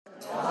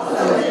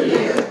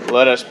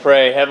Let us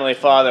pray. Heavenly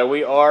Father,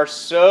 we are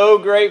so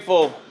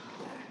grateful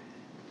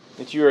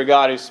that you are a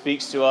God who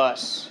speaks to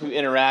us, who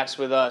interacts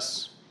with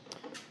us,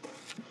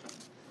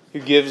 who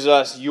gives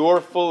us your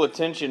full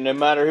attention no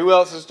matter who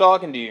else is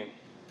talking to you,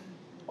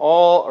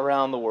 all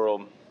around the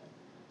world.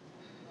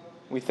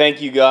 We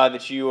thank you, God,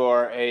 that you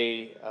are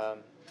a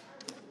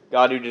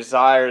God who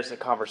desires a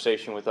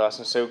conversation with us.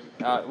 And so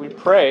I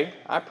pray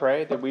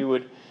that we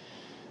would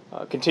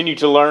continue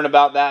to learn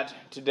about that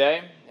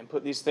today and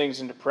put these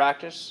things into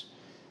practice.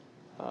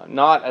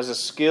 Not as a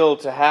skill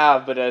to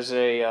have, but as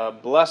a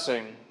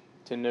blessing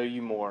to know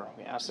you more.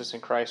 We ask this in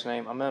Christ's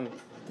name. Amen.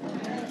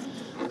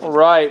 All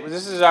right.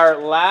 This is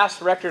our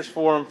last Rector's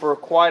Forum for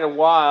quite a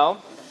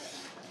while.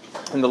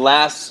 And the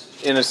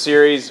last in a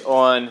series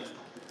on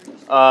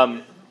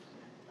the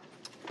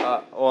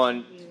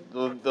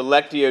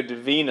Lectio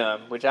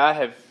Divina, which I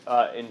have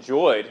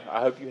enjoyed.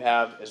 I hope you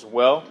have as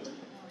well.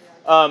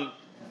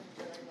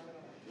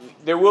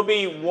 There will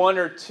be one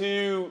or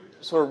two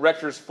sort of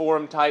Rector's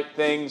Forum type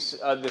things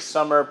this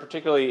summer,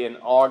 particularly in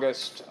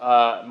August.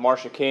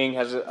 Marcia King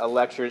has a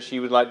lecture she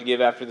would like to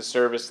give after the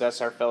service.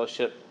 That's our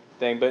fellowship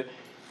thing. But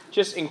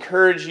just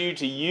encourage you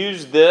to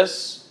use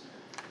this.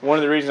 One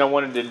of the reasons I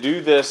wanted to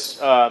do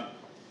this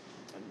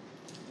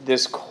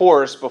this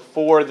course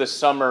before the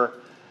summer,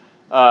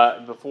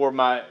 before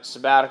my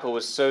sabbatical,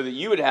 was so that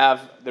you would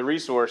have the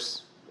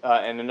resource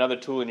and another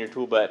tool in your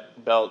tool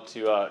belt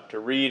to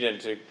read and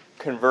to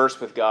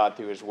converse with God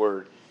through His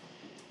Word.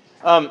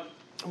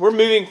 We're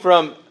moving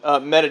from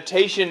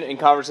meditation and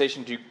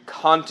conversation to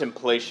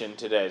contemplation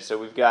today. So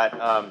we've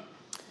got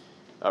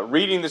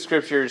reading the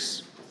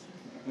Scriptures,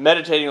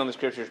 meditating on the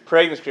Scriptures,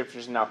 praying the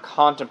Scriptures, and now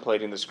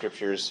contemplating the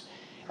Scriptures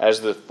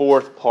as the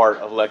fourth part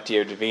of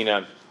Lectio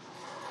Divina.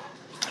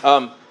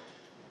 And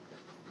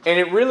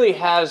it really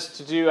has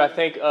to do, I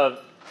think, of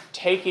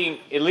taking,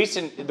 at least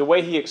in the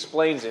way he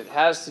explains it,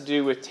 has to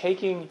do with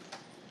taking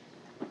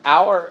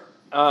our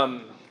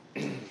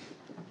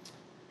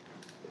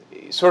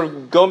sort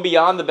of going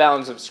beyond the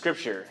bounds of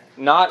Scripture,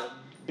 not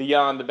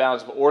beyond the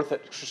bounds of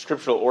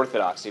scriptural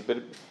orthodoxy,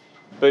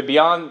 but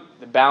beyond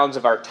the bounds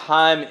of our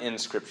time in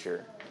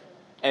Scripture,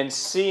 and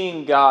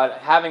seeing God,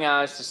 having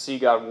eyes to see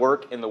God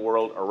work in the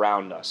world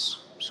around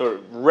us, sort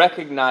of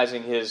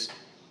recognizing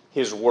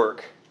His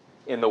work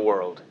in the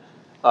world.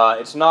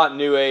 It's not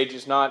New Age,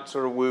 it's not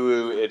sort of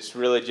woo-woo, it's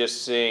really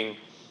just seeing,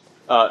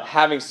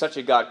 having such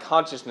a God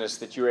consciousness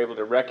that you're able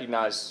to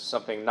recognize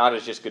something not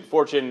as just good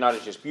fortune, not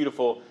as just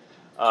beautiful,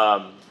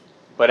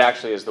 but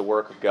actually as the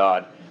work of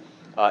God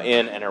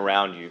in and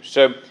around you.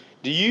 So,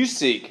 do you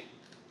seek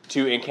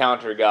to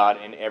encounter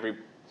God in every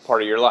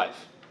part of your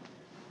life?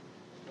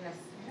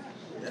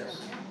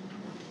 Yes.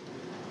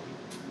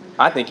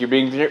 I think you're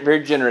being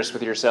very generous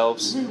with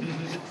yourselves.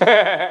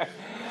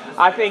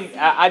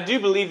 I do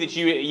believe that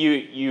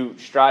you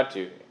strive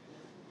to.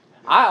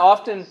 I'll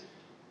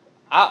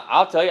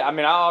tell you.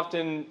 I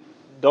often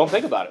don't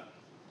think about it.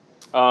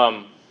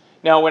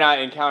 Now, when I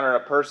encounter a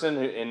person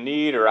in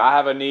need, or I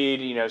have a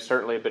need,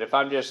 certainly. But if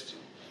I'm just,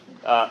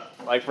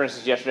 like for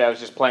instance, yesterday I was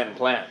just planting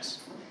plants,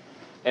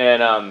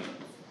 and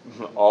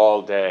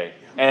all day,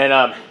 and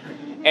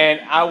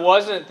I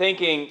wasn't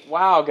thinking,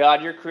 "Wow,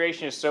 God, your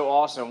creation is so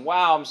awesome.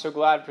 Wow, I'm so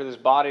glad for this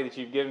body that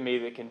you've given me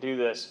that can do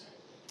this."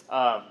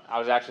 I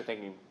was actually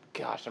thinking,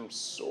 "Gosh, I'm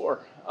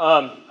sore."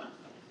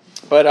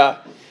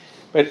 But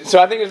so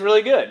I think it's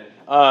really good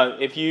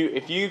if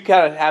you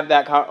kind of have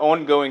that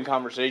ongoing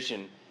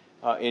conversation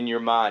in your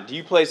mind. Do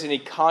you place any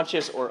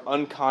conscious or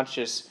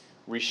unconscious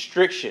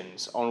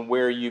restrictions on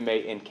where you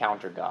may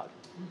encounter God?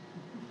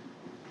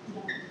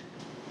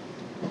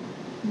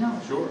 No.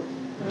 Sure.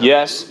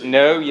 Yes.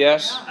 No.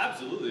 Yes.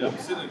 Absolutely. I was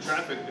sitting in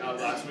traffic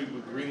last week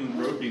with Greenland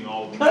Road being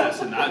all of a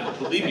mess, and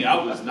believe me, I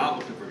was not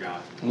looking for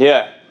God.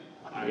 Yeah.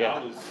 I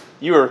was.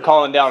 You were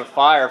calling down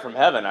fire from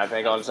heaven, I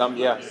think, on some.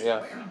 Yeah.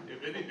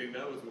 If anything,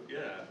 that was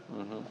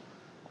Mm-hmm.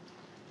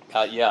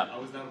 I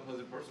was not a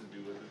pleasant person to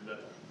be with. That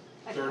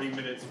 30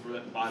 minutes for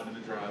that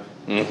 5-minute drive.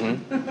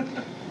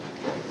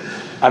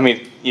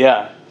 Mm-hmm.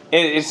 Yeah.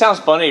 It sounds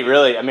funny,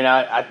 really.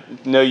 I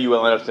know you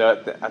well enough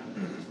to I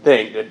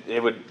think that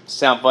it would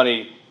sound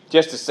funny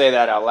just to say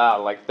that out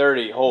loud, like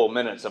 30 whole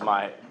minutes of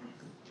my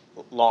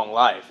long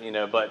life,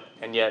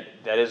 and yet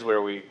that is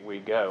where we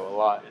go a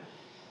lot.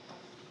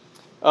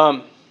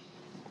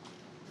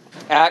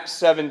 Acts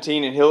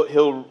 17, and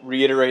he'll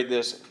reiterate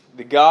this: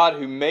 the God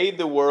who made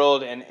the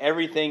world and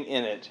everything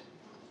in it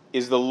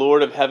is the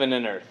Lord of heaven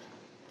and earth.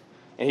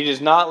 And He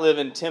does not live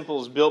in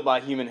temples built by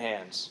human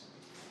hands.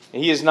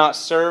 And He is not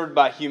served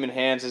by human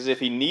hands as if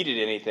He needed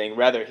anything.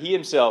 Rather, He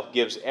Himself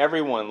gives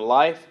everyone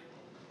life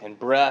and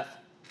breath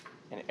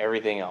and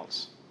everything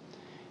else.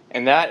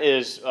 And that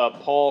is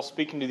Paul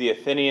speaking to the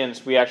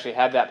Athenians. We actually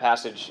had that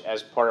passage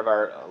as part of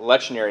our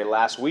lectionary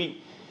last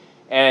week.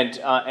 And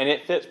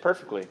it fits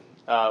perfectly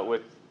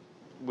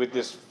with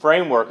this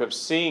framework of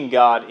seeing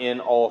God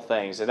in all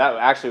things. And that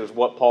actually was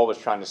what Paul was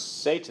trying to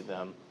say to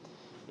them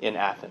in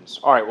Athens.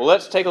 All right, well,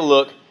 let's take a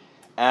look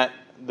at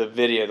the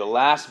video, the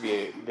last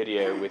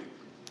video with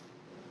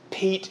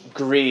Pete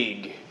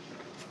Greig.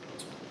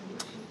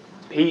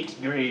 Pete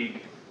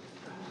Grieg.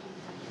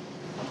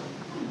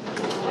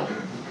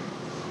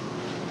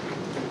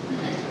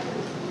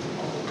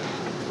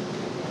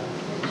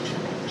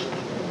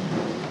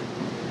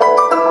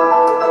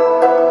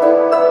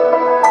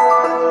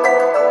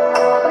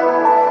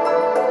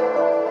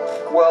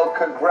 Well,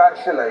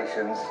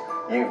 congratulations.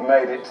 You've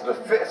made it to the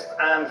fifth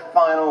and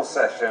final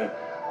session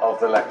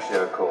of the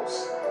Lectio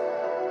course.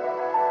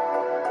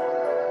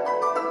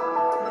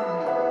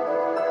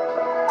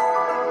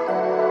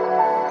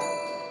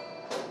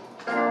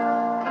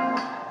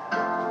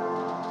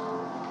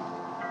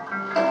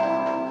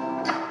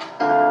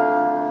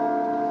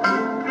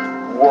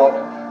 What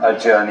a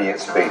journey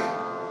it's been.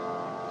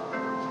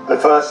 The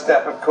first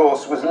step, of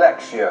course, was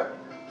Lectio,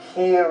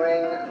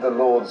 hearing the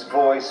Lord's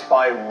voice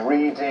by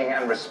reading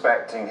and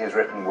respecting his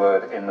written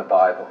word in the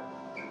Bible.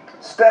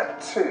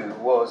 Step 2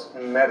 was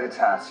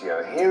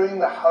meditatio, hearing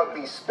the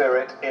Holy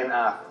Spirit in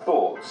our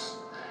thoughts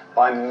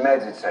by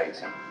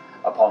meditating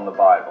upon the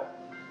Bible.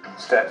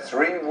 Step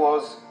 3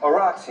 was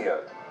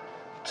oratio,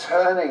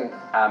 turning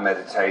our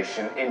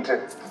meditation into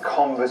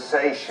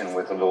conversation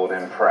with the Lord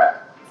in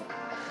prayer.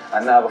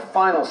 And now the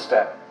final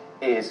step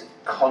is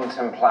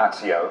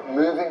contemplatio,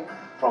 moving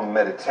from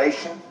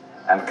meditation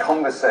and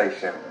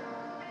conversation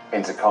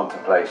into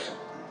contemplation,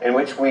 in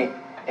which we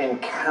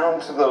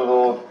encounter the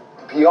Lord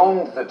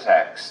beyond the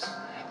text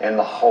in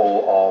the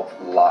whole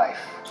of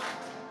life.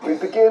 We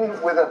begin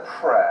with a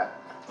prayer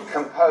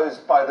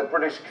composed by the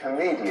British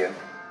comedian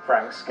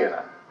Frank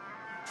Skinner.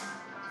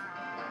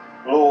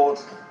 Lord,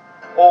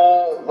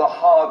 all the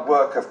hard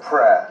work of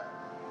prayer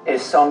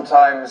is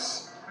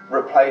sometimes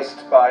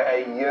replaced by a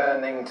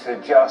yearning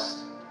to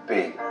just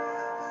be,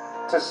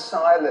 to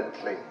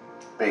silently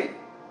be.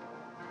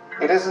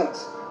 It isn't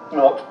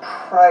not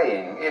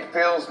praying, it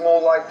feels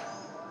more like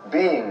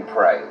being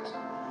prayed.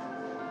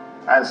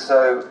 And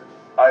so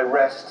I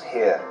rest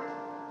here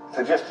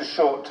for just a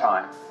short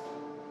time.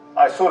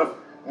 I sort of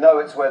know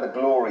it's where the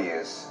glory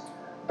is,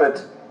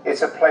 but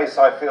it's a place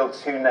I feel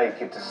too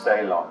naked to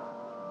stay long.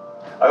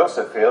 I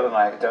also feel, and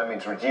I don't mean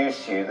to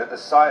reduce you, that the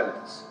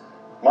silence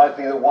might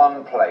be the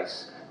one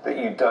place that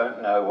you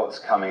don't know what's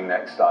coming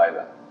next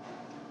either.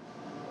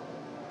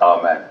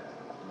 Amen.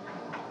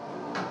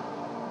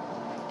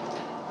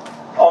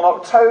 On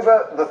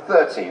October the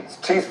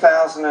 13th,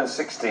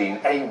 2016,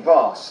 a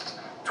vast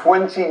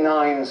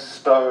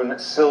 29-stone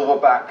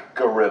silverback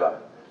gorilla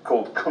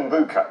called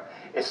Kumbuka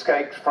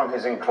escaped from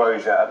his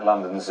enclosure at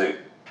London Zoo.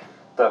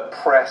 The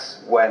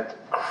press went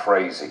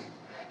crazy.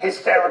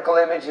 Hysterical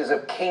images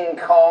of King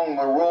Kong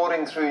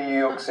marauding through New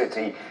York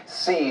City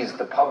seized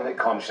the public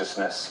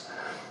consciousness.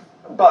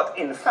 But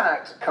in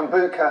fact,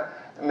 Kumbuka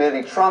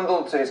merely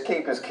trundled to his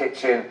keeper's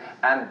kitchen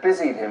and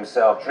busied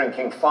himself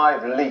drinking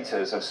 5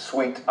 litres of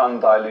sweet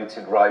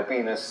undiluted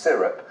Ribena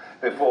syrup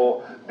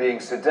before being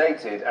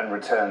sedated and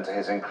returned to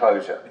his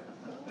enclosure.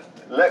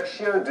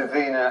 Lectio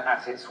Divina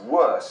at its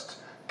worst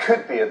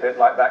could be a bit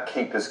like that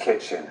keeper's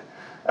kitchen,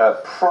 a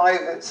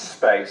private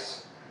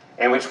space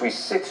in which we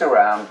sit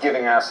around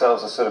giving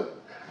ourselves a sort of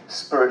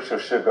spiritual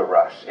sugar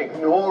rush,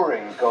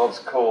 ignoring God's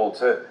call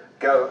to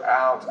go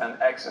out and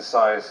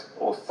exercise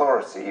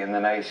authority in the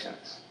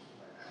nations.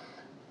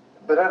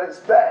 But at its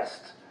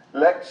best,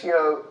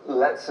 Lectio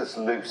lets us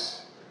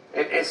loose.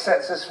 It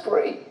sets us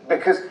free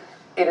because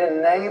it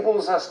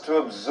enables us to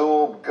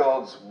absorb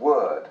God's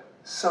word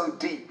so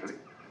deeply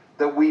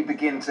that we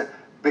begin to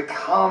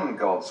become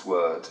God's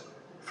word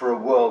for a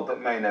world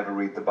that may never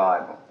read the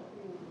Bible.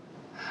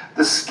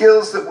 The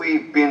skills that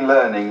we've been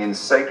learning in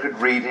sacred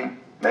reading,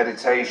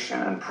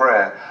 meditation, and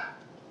prayer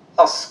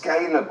are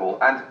scalable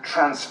and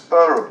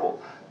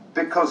transferable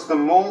because the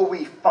more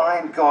we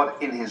find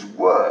God in his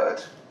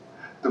word,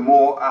 the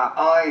more our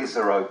eyes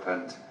are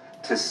opened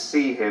to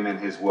see him in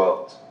his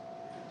world.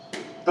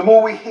 The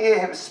more we hear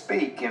him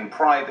speak in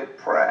private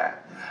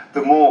prayer,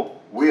 the more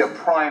we are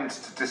primed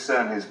to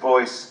discern his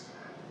voice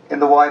in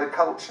the wider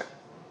culture.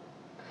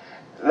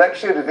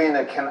 Lectio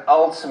Divina can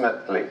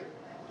ultimately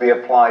be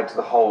applied to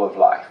the whole of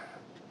life.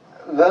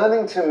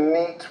 Learning to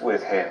meet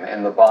with him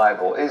in the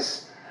Bible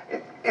is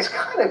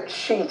kind of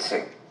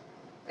cheating.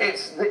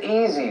 It's the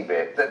easy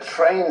bit that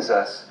trains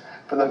us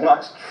for the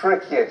much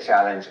trickier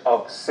challenge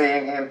of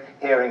seeing him,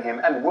 hearing him,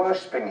 and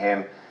worshipping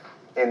him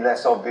in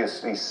less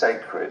obviously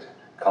sacred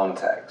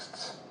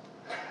contexts.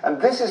 And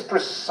this is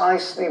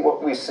precisely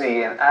what we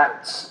see in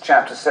Acts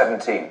chapter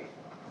 17,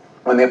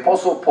 when the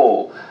Apostle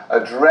Paul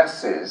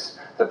addresses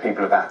the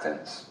people of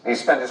Athens. He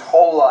spent his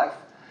whole life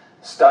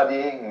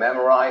studying,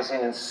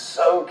 memorizing, and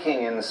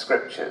soaking in the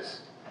scriptures.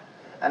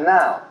 And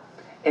now,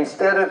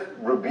 instead of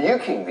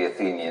rebuking the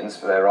Athenians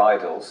for their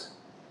idols,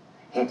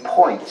 he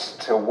points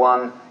to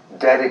one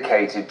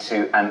dedicated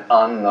to an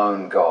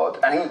unknown God.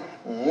 And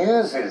he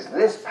uses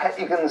this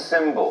pagan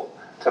symbol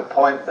to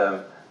point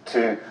them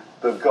to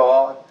the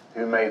God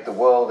who made the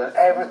world and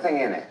everything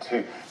in it,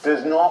 who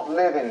does not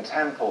live in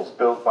temples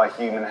built by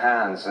human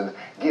hands and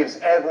gives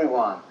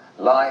everyone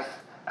life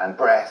and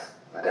breath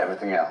and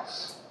everything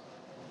else.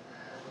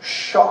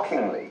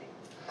 Shockingly,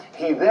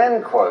 He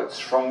then quotes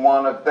from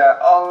one of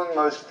their own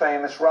most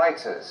famous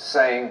writers,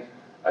 saying,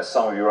 as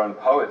some of your own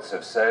poets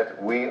have said,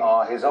 we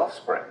are his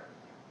offspring.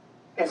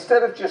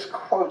 Instead of just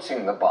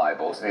quoting the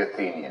Bible to the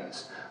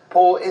Athenians,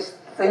 Paul is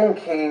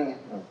thinking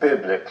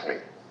biblically,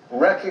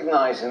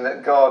 recognizing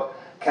that God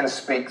can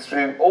speak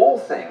through all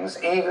things,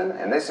 even,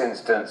 in this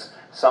instance,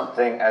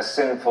 something as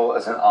sinful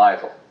as an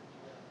idol.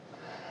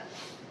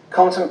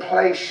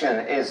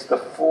 Contemplation is the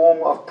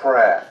form of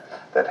prayer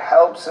that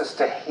helps us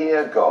to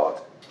hear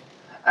God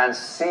and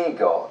see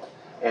God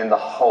in the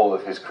whole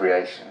of his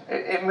creation.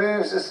 It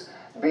moves us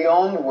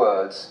beyond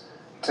words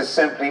to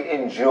simply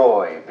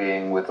enjoy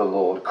being with the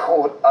Lord,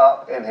 caught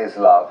up in his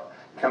love,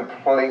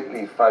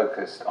 completely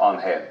focused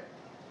on him.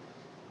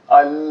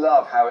 I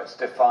love how it's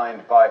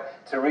defined by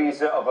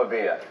Teresa of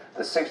Avila,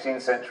 the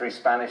 16th century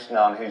Spanish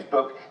nun whose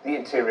book, The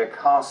Interior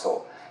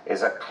Castle,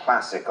 is a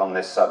classic on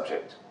this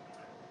subject.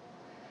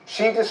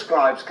 She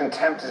describes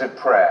contemplative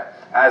prayer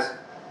as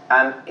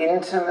an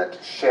intimate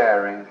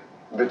sharing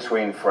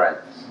between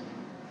friends.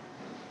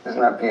 Isn't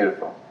that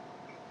beautiful?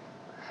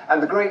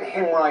 And the great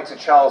hymn writer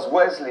Charles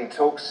Wesley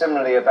talks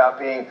similarly about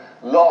being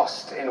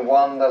lost in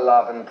wonder,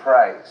 love and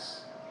praise.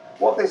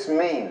 What this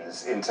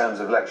means in terms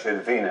of Lectio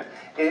Divina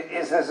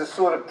is there's a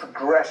sort of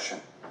progression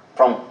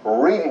from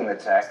reading the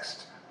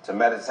text to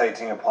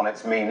meditating upon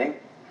its meaning,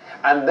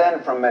 and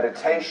then from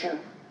meditation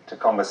to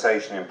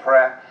conversation in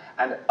prayer,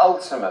 and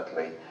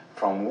ultimately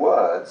from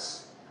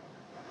words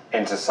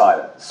into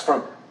silence,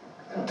 from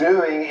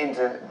doing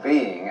into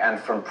being, and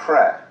from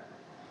prayer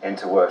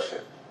into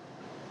worship.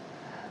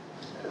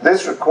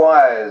 This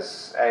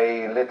requires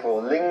a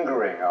little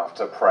lingering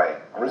after praying,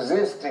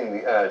 resisting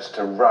the urge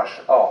to rush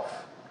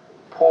off,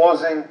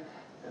 pausing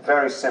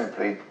very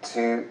simply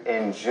to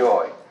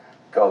enjoy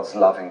God's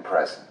loving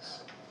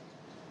presence.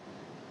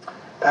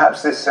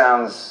 Perhaps this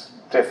sounds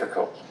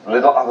difficult, a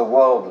little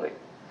otherworldly,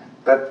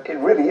 but it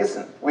really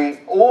isn't. We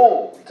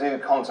all do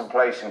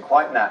contemplation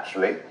quite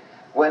naturally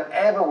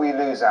whenever we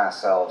lose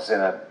ourselves in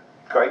a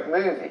great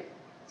movie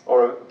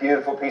or a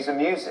beautiful piece of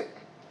music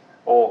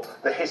or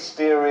the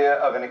hysteria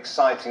of an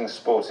exciting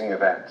sporting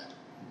event.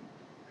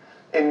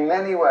 In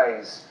many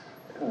ways,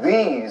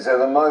 these are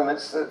the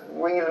moments that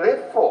we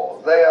live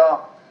for. They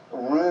are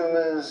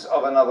rumours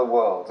of another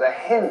world. They're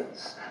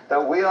hints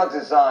that we are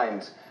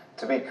designed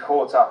to be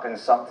caught up in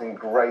something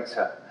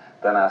greater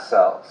than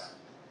ourselves,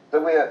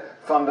 that we are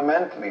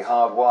fundamentally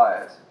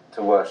hardwired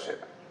to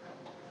worship.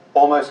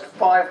 Almost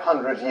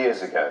 500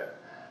 years ago,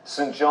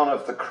 St. John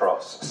of the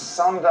Cross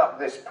summed up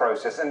this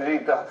process, and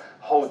indeed the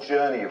whole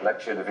journey of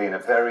Lectio Divina,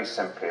 very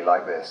simply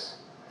like this.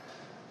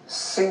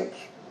 Seek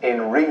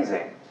in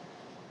reading,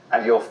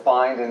 and you'll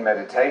find in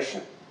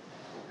meditation.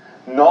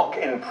 Knock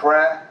in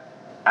prayer,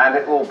 and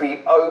it will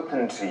be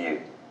open to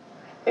you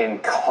in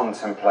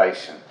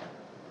contemplation.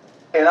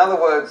 In other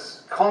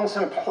words,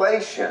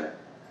 contemplation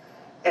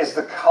is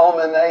the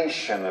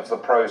culmination of the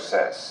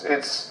process.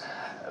 It's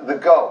the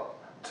goal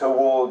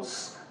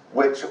towards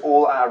which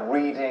all our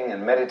reading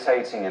and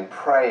meditating and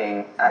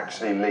praying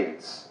actually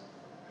leads.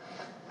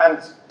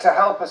 And to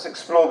help us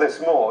explore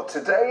this more,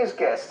 today's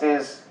guest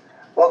is,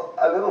 well,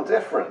 a little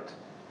different.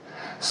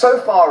 So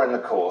far in the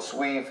course,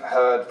 we've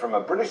heard from a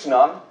British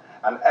nun,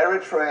 an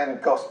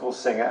Eritrean gospel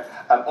singer,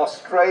 an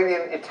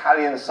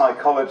Australian-Italian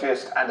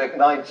psychologist, and a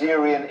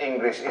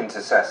Nigerian-English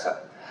intercessor.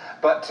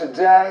 But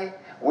today,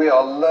 we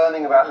are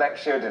learning about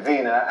Lectio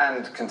Divina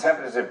and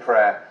contemplative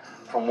prayer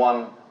from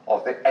one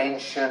of the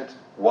ancient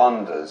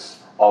wonders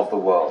of the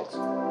world.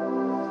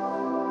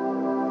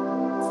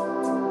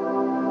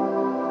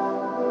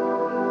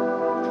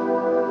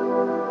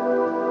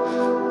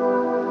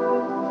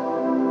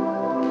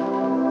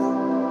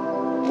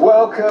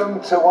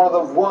 Welcome to one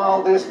of the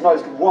wildest,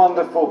 most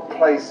wonderful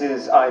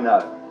places I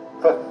know.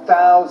 For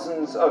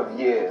thousands of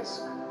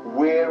years,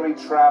 weary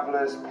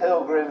travellers,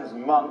 pilgrims,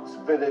 monks,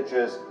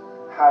 villagers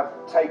have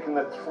taken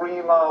the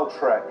 3-mile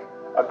trek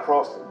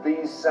across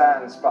these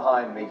sands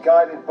behind me,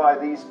 guided by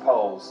these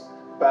poles,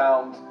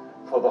 bound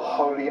for the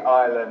holy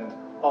island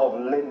of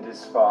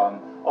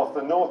Lindisfarne, off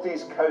the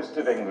northeast coast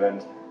of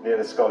England, near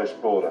the Scottish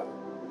border.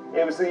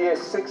 It was the year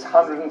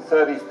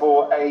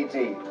 634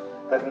 AD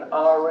that an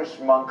Irish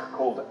monk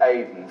called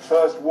Aidan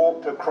first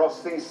walked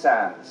across these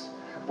sands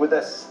with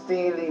a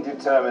steely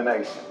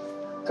determination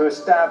to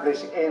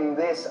establish in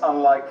this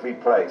unlikely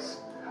place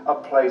a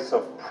place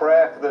of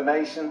prayer for the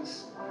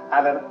nations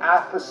and an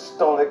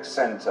apostolic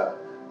centre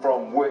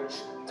from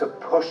which to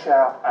push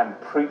out and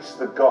preach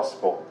the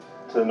gospel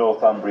to the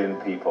Northumbrian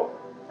people.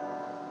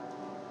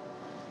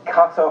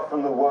 Cut off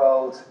from the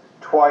world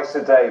twice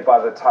a day by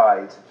the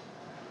tide,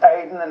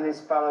 Aidan and his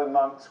fellow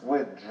monks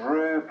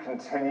withdrew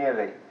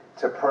continually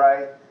to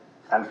pray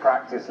and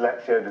practice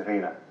Lectio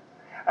Divina.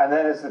 And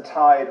then as the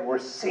tide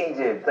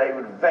receded, they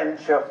would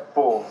venture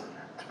forth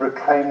to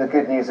proclaim the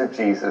good news of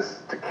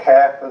Jesus, to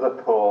care for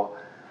the poor,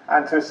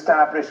 and to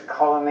establish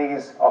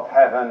colonies of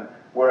heaven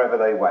wherever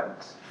they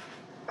went.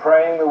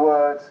 Praying the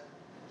word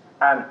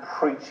and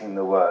preaching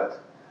the word.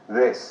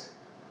 This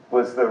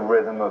was the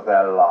rhythm of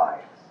their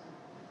lives.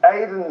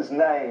 Aidan's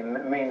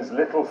name means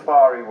little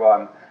fiery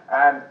one,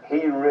 and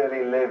he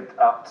really lived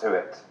up to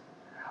it.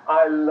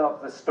 I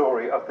love the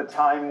story of the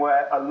time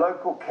where a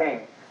local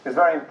king was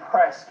very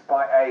impressed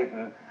by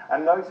Aidan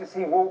and noticed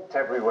he walked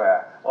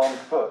everywhere on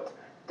foot,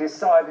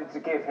 decided to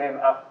give him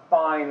a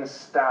fine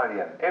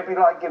stallion. It'd be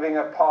like giving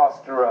a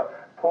pastor a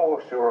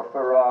Porsche or a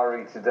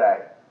Ferrari today.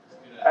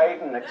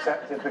 Aidan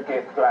accepted the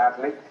gift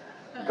gladly,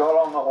 got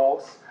on the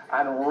horse,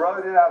 and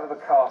rode it out of the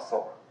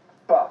castle.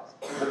 But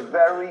the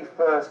very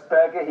first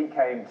beggar he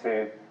came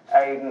to,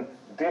 Aidan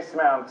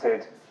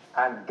dismounted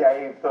and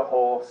gave the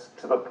horse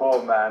to the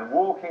poor man,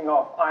 walking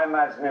off. I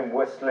imagine him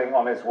whistling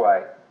on his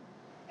way.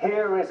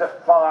 Here is a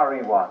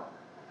fiery one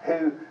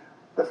who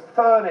the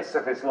furnace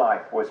of his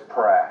life was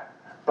prayer,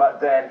 but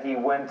then he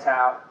went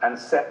out and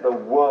set the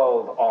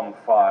world on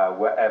fire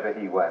wherever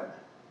he went.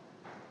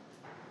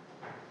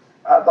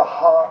 At the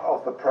heart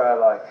of the prayer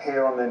life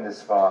here on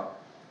Lindisfarne,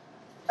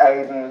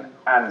 Aidan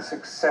and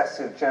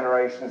successive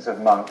generations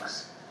of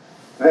monks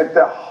lived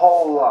their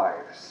whole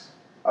lives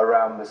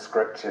around the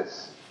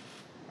scriptures.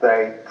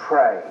 They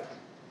prayed,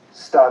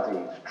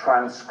 studied,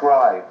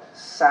 transcribed,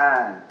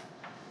 sang,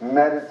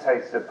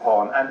 meditated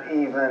upon,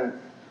 and even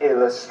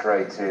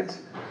illustrated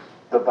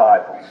the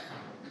Bible.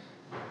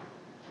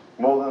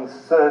 More than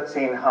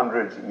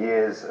 1,300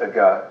 years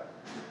ago,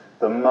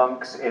 the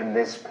monks in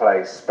this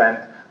place spent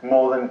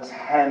more than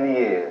 10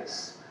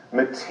 years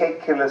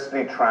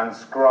meticulously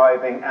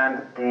transcribing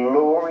and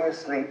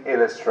gloriously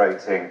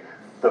illustrating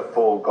the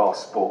four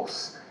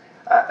Gospels.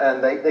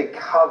 And they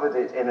covered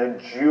it in a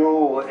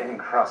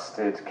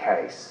jewel-encrusted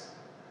case.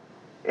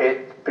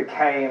 It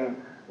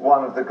became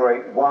one of the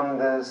great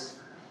wonders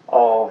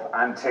of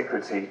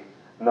antiquity,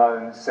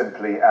 known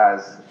simply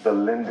as the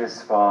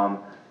Lindisfarne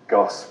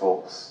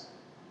Gospels.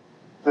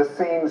 The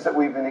themes that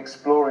we've been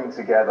exploring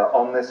together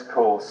on this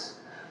course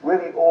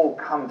really all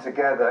come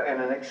together in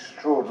an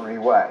extraordinary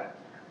way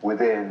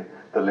within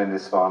the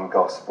Lindisfarne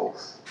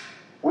Gospels.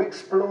 We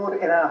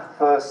explored in our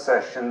first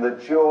session the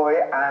joy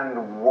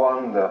and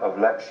wonder of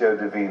Lectio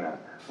Divina,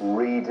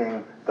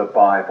 reading the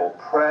Bible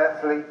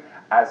prayerfully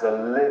as a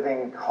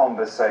living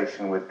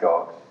conversation with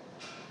God.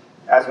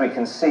 As we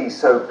can see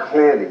so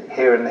clearly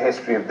here in the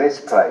history of this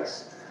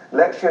place,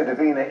 Lectio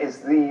Divina is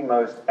the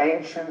most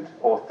ancient,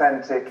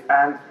 authentic,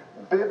 and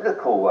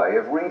biblical way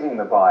of reading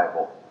the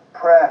Bible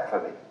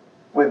prayerfully,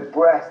 with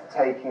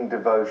breathtaking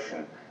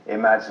devotion,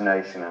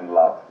 imagination, and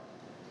love.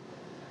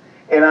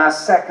 In our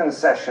second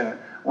session,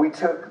 we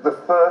took the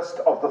first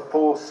of the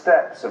four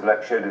steps of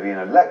Lectio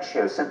Divina.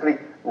 Lectio, simply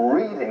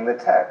reading the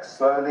text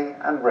slowly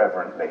and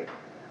reverently.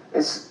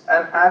 It's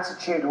an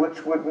attitude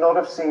which would not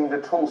have seemed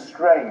at all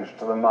strange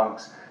to the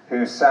monks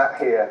who sat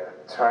here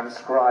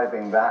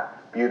transcribing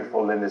that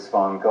beautiful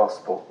Lindisfarne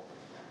Gospel.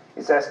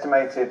 It's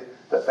estimated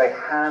that they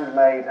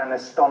handmade an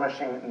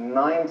astonishing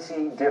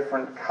 90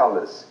 different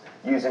colours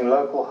using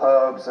local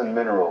herbs and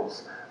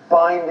minerals,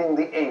 binding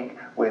the ink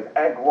with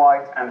egg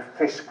white and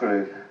fish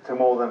glue to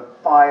more than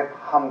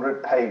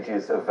 500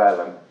 pages of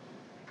vellum.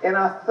 In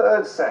our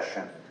third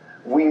session,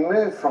 we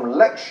moved from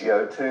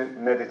Lectio to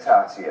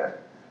Meditatio,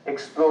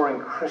 exploring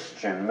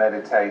Christian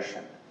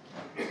meditation.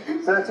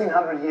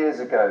 1,300 years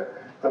ago,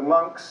 the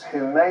monks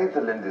who made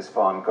the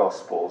Lindisfarne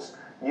Gospels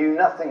knew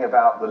nothing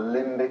about the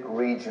limbic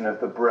region of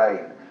the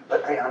brain,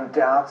 but they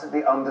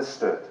undoubtedly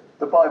understood.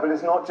 The Bible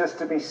is not just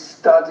to be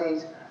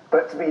studied,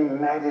 but to be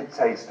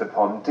meditated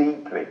upon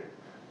deeply,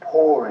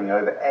 poring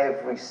over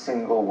every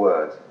single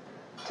word,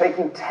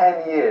 taking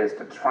 10 years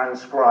to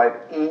transcribe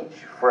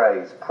each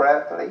phrase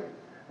prayerfully,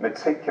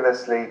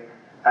 meticulously,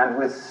 and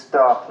with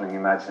startling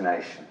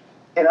imagination.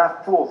 In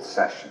our fourth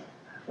session,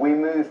 we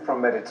moved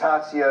from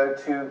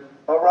meditatio to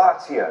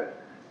oratio,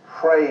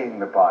 praying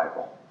the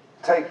Bible,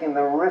 taking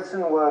the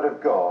written word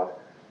of God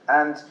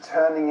and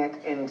turning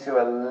it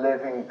into a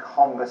living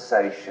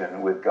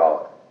conversation with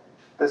God.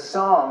 The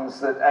Psalms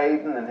that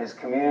Aidan and his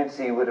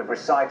community would have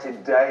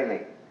recited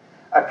daily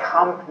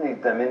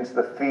accompanied them into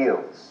the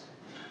fields.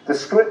 The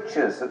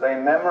scriptures that they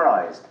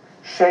memorized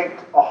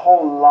shaped a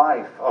whole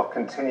life of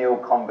continual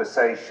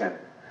conversation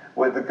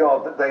with the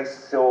God that they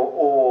saw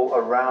all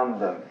around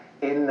them,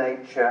 in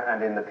nature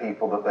and in the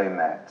people that they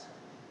met.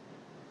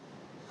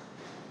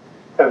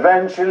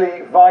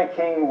 Eventually,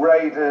 Viking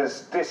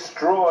raiders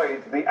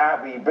destroyed the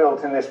abbey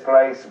built in this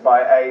place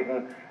by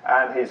Aidan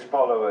and his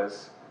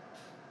followers.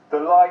 The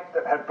light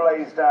that had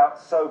blazed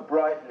out so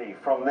brightly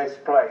from this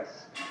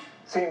place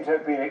seemed to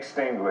have been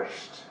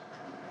extinguished.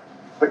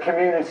 The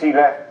community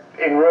left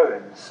in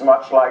ruins,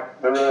 much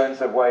like the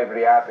ruins of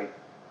Waverley Abbey.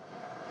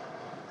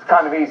 It's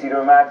kind of easy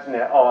to imagine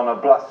it on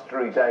a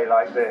blustery day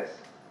like this.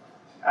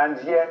 And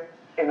yet,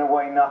 in a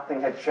way,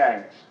 nothing had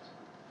changed.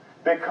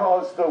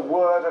 Because the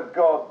Word of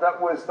God,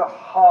 that was the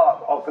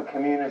heart of the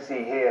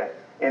community here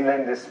in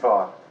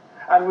Lindisfarne,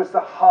 and was the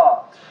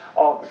heart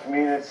of the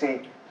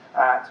community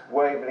at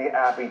Waverley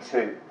Abbey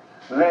too,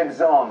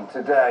 lives on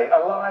today,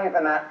 alive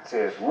and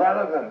active,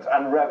 relevant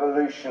and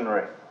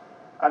revolutionary.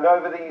 And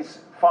over these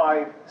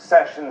 5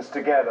 sessions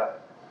together,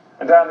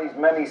 and down these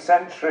many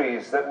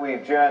centuries that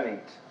we've journeyed,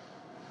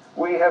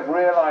 we have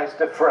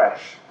realized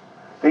afresh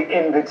the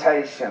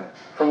invitation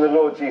from the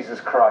Lord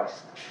Jesus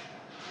Christ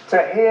to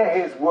hear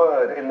his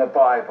word in the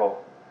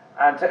Bible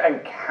and to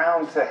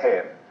encounter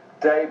him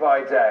day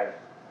by day,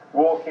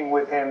 walking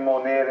with him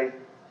more nearly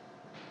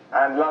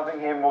and loving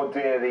him more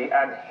dearly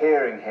and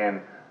hearing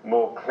him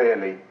more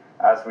clearly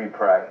as we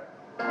pray.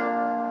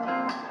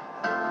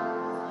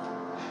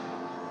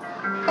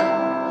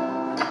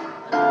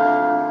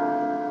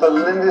 The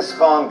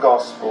Lindisfarne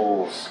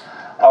Gospels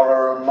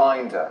are a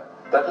reminder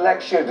that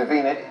Lectio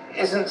Divina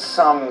isn't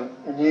some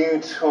new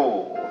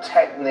tool or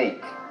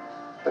technique,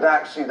 but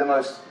actually the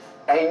most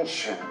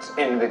ancient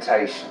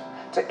invitation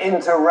to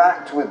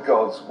interact with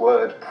God's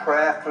word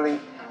prayerfully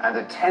and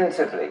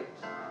attentively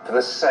for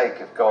the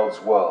sake of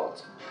God's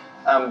world,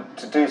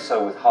 to do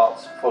so with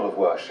hearts full of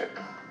worship.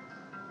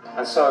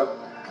 And so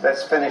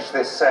let's finish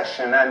this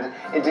session and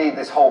indeed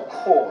this whole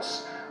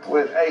course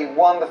with a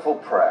wonderful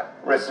prayer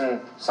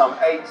written some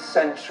 8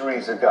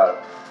 centuries ago,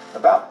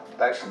 about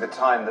actually the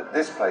time that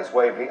this place,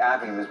 Waverley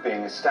Abbey, was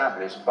being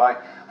established by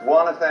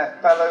one of their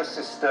fellow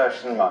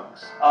Cistercian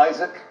monks,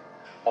 Isaac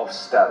of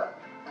Stella.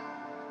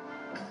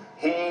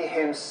 He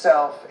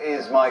himself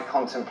is my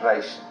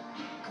contemplation.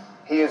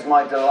 He is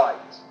my delight.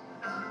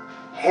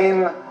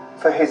 Him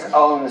for his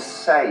own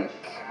sake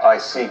I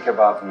seek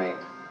above me.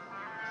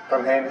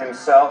 From him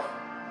himself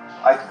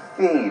I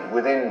feed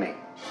within me.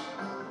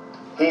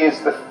 He is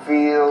the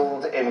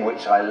field in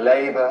which I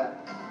labour.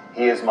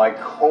 He is my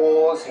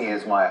cause. He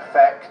is my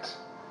effect.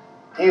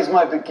 He is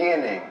my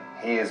beginning.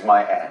 He is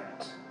my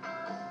end.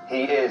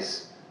 He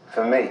is,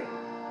 for me,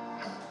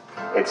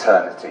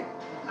 eternity.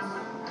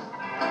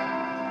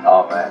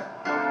 Amen.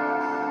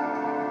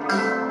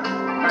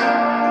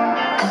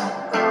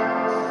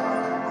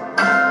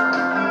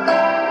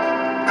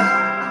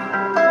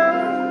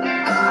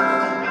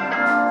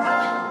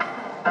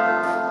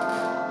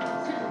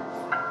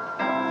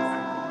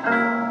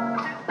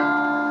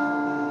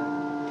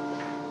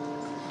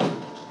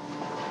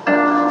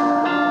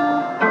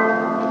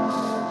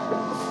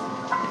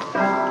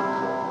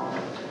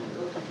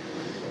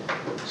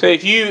 So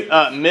if you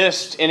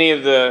missed any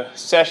of the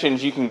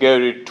sessions, you can go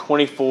to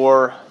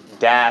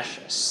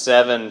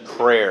 24-7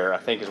 prayer, I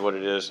think is what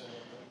it is.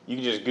 You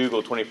can just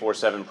Google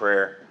 24-7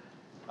 prayer.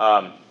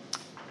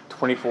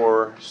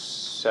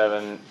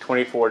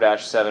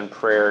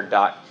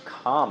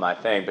 24-7prayer.com, I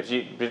think, but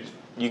you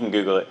can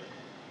Google it.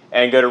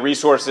 And go to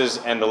resources,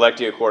 and the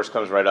Lectio course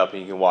comes right up,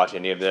 and you can watch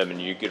any of them, and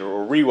you can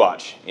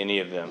rewatch any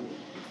of them.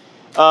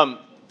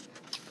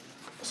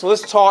 So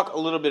let's talk a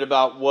little bit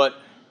about what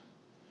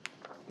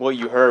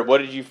you heard. What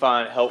did you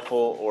find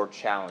helpful or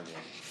challenging?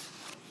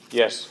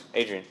 Yes,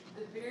 Adrian.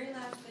 The very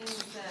last thing he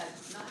said,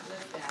 not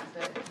just that,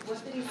 but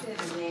what did he say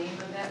the name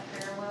of that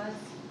prayer was?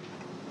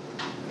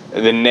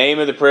 The name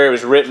of the prayer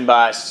was written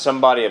by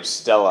somebody of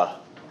Stella.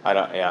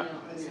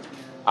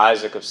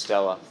 Isaac of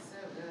Stella. So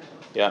good.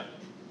 Yeah.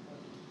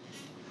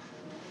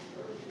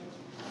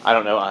 I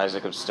don't know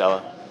Isaac of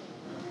Stella.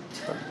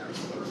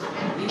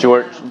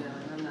 George.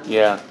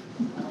 Yeah.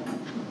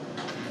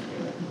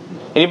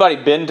 Anybody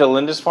been to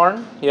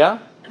Lindisfarne? Yeah?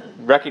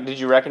 Did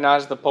you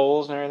recognize the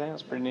poles and everything?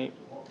 That's pretty neat.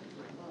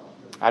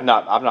 I've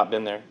not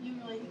been there.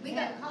 We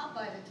got caught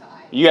by the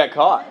tide. You got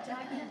caught?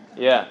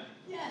 Yes.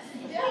 Yeah.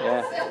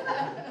 Yeah.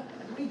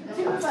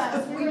 Two of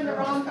us. We were in the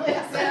wrong place.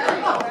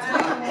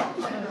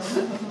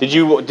 Did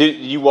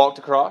you walk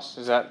across?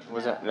 Was that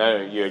no,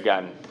 you had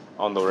gotten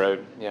on the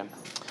road. Yeah.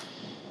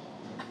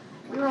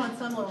 We were on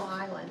some little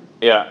island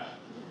Yeah.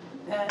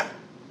 that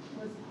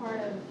was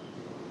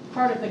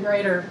part of the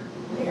greater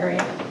area.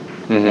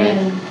 Mm-hmm.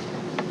 And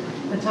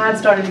the tide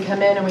started to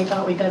come in and we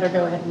thought we'd better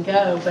go ahead and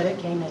go, but it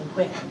came in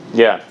quick.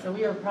 Yeah. So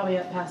we were probably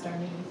up past our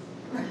knees.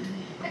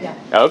 Yeah.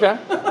 Okay.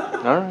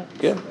 All right.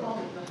 Good.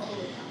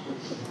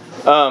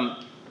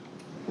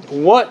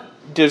 What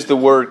does the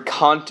word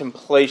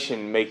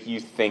contemplation make you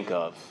think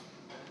of?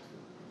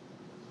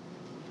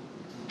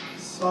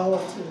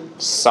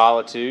 Solitude.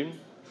 Solitude.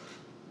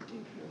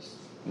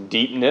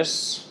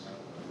 Deepness.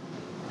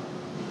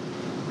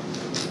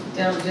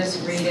 Don't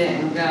just read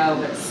it and go,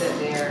 but sit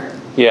there,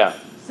 Yeah.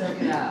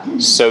 soak it up.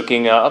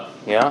 Soaking up.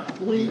 Yeah.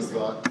 Deep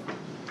thought.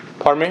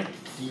 Pardon me?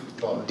 Deep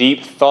thought.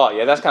 Deep thought.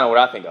 Yeah, that's kind of what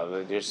I think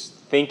of. Just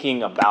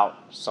thinking about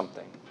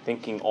something.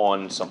 Thinking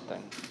on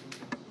something.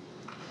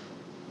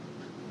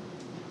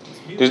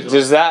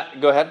 Does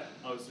that... Go ahead.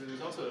 Oh, so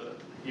there's also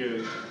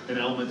an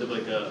element of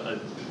like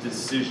a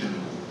decision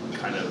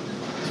kind of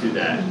to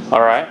that.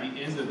 All right.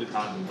 The end of the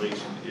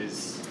contemplation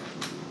is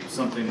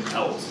something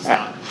else. It's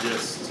not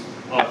just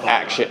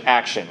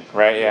Action,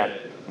 right? Yeah.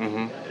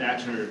 An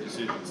action or a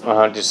decision.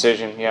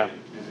 Decision, yeah.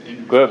 There's an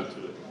end Good. result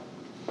to it.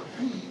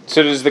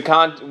 So does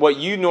what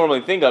you normally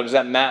think of, does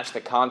that match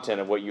the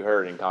content of what you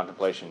heard in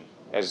contemplation?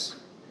 As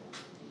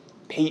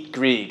Pete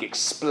Grieg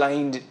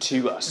explained it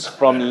to us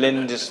from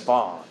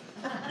Lindisfarne.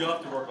 You'll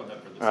have to work on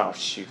that for this. Oh,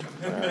 shoot.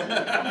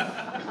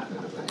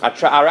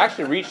 I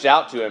actually reached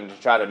out to him to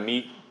try to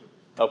meet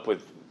up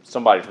with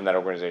somebody from that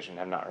organization.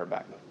 Have not heard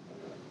back.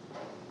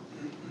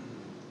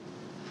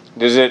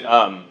 Does it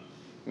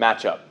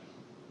match up?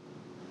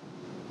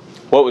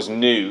 What was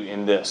new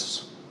in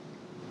this?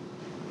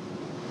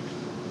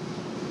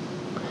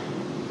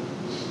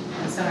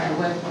 sorry,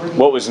 what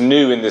What was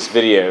new in this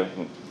video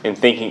in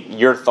thinking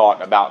your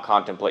thought about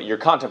your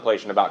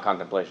contemplation about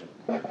contemplation?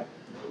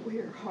 We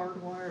are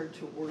hardwired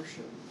to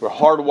worship. We're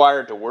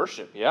hardwired to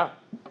worship, yeah.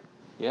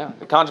 Yeah.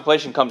 The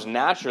contemplation comes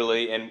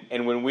naturally,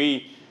 and when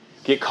we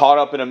get caught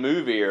up in a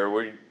movie or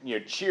we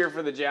cheer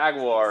for the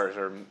Jaguars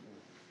or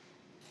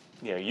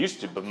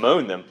used to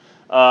bemoan them,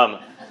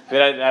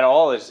 that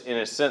all is in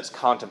a sense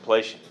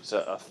contemplation. It's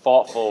a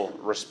thoughtful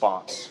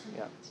response.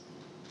 Yeah.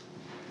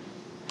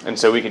 And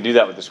so we can do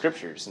that with the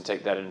scriptures and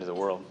take that into the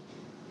world.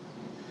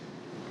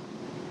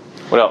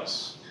 What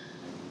else?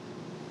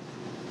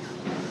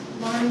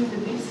 Learning to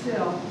be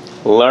still.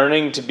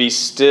 Learning to be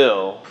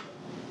still.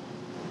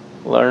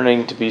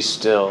 Learning to be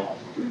still.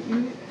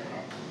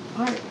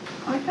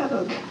 I had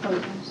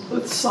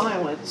with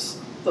silence,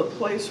 the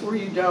place where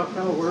you don't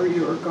know where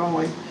you are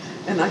going.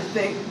 And I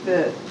think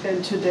that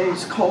in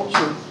today's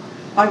culture,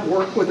 I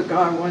worked with a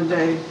guy one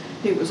day.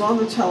 He was on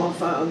the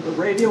telephone, the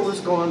radio was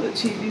going, the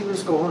TV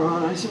was going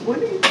on. I said, when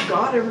do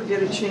God ever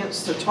get a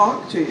chance to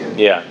talk to you?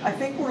 Yeah. I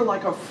think we're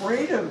like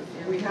afraid of,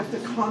 we have to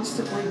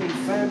constantly be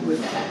fed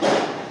with.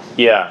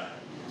 Yeah.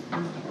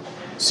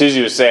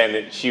 Susie was saying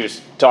that she was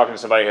talking to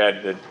somebody who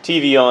had the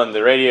TV on,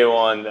 the radio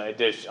on,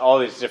 there's all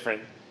these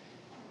different,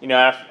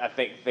 I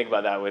think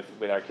about that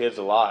with our kids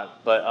a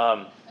lot. But,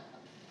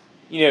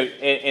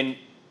 and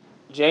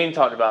Jane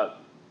talked about,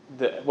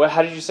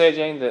 how did you say it,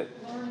 Jane? That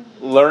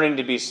learning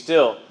to be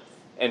still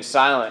and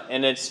silent,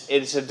 and it's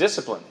a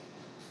discipline.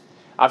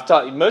 I've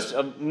taught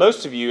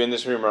most of you in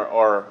this room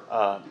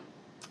are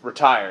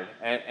retired,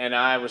 and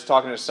I was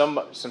talking to some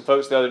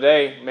folks the other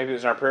day. Maybe it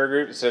was in our prayer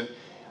group that said,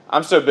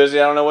 "I'm so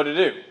busy, I don't know what to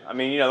do." I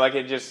mean,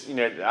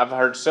 I've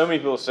heard so many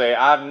people say,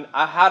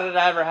 "How did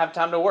I ever have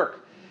time to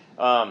work?"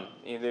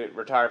 The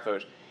retired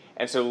folks,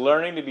 and so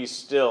learning to be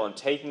still and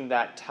taking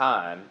that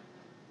time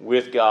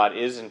with God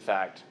is in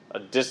fact a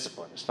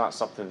discipline. It's not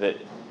something that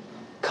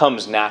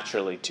comes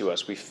naturally to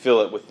us. We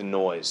fill it with the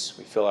noise.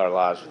 We fill our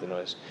lives with the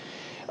noise.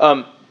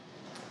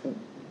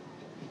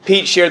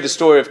 Pete shared the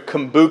story of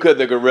Kumbuka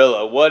the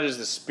gorilla. What is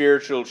the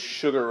spiritual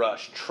sugar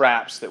rush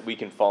traps that we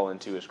can fall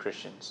into as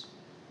Christians?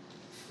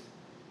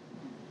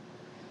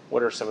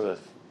 What are some of the...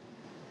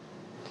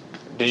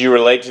 Did you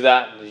relate to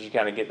that? Did you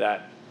kind of get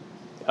that?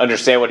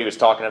 Understand what he was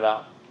talking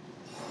about?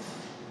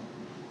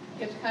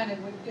 It's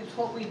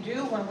what we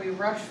do when we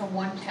rush from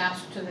one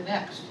task to the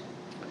next.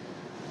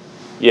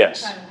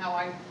 Yes. That's kind of how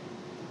I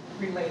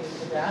related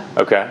to that.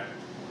 Okay.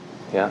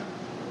 Yeah.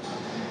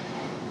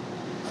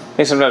 I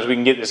think sometimes we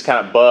can get this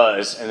kind of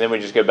buzz, and then we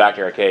just go back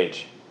to our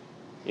cage.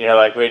 He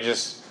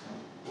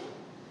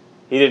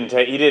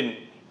didn't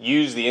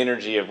use the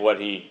energy of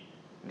what he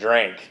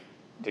drank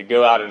to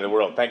go out into the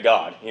world. Thank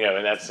God,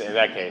 and that's in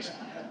that case.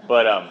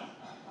 But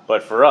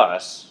for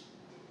us,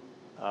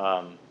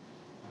 it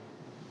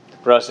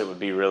would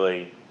be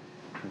really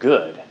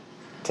good to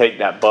take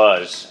that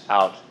buzz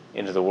out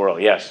into the world.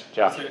 Yes,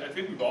 Josh. I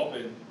think we've all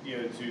been,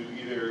 to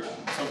either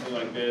something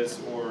like this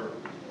or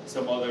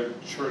some other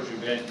church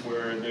event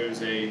where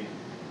there's a,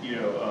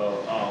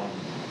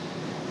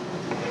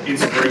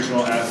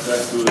 inspirational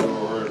aspect to it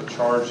or a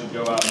charge to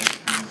go out and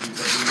do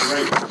something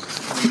great.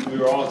 We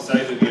were all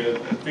excited. I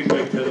think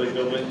like the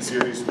Linton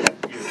series,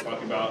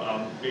 talking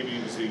about maybe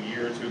it was a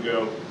year or two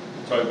ago,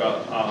 talking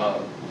about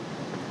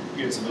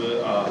some of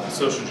the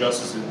social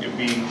justice and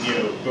being,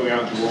 going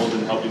out into the world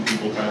and helping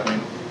people kind of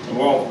thing. And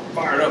we're all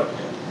fired up.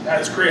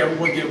 That's great. I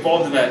want to get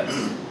involved in that.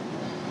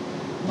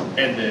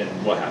 And then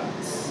what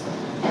happens?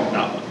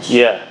 Not much.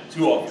 Yeah.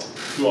 Too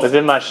often. But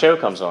then my show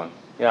comes on.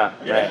 Yeah.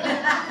 Right.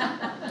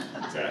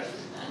 Exactly.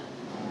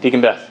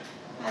 Deacon Beth.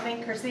 I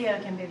think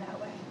Curcio can be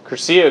that way.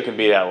 Curcio can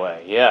be that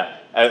way. Yeah.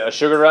 A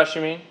sugar rush,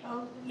 you mean?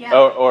 Oh, yeah.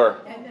 Or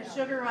and a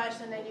sugar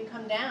rush, and then you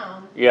come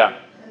down. Yeah.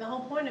 And the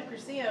whole point of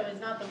Curcio is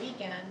not the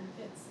weekend;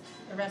 it's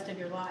the rest of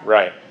your life.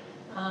 Right.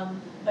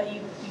 But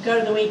you go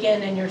to the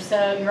weekend and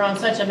you're on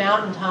such a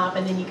mountaintop,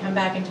 and then you come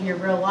back into your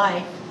real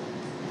life.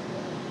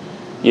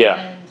 Yeah.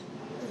 And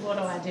what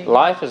do I do?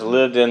 Life is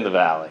lived in the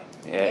valley.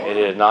 It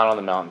is not on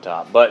the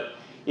mountaintop. But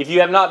if you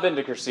have not been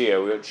to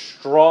Curcio, we would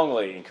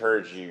strongly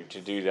encourage you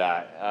to do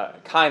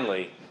that.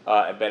 Kindly,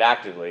 but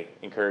actively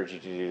encourage you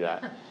to do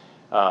that.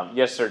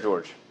 Yes, Sir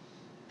George.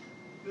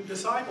 The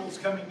disciples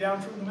coming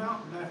down from the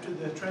mountain after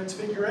the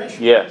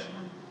transfiguration. Yes.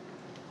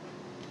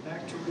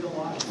 Back to real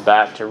life.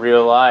 Back to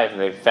real life.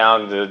 They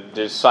found the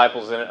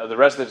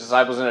rest of the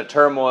disciples in a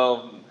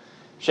turmoil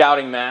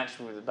shouting match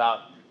about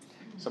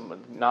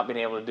someone not being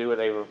able to do what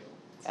they were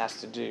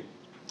asked to do.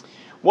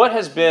 What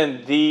has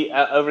been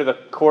over the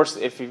course,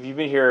 if you've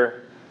been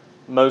here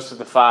most of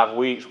the 5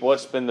 weeks,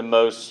 what's been the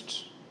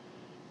most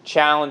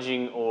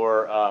challenging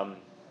or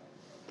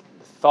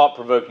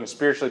thought-provoking,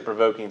 spiritually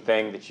provoking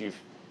thing that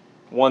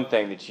one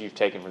thing that you've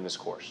taken from this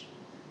course?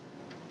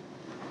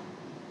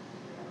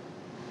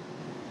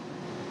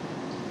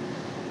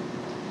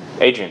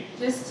 Adrian.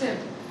 Just to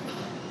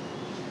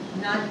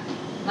not,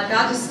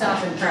 I'll just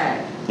stop and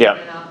pray. Yeah.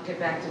 And I'll get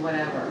back to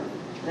whatever.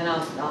 Then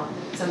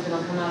something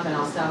will come up and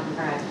I'll stop and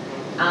pray.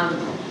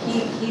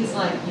 he's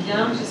like, you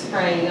don't just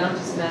pray, you don't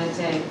just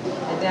meditate.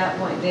 At that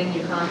point, then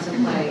you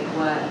contemplate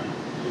what,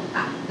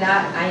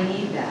 I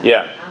need that.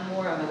 Yeah. I'm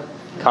more of a,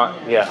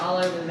 Yeah. all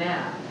over the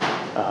map.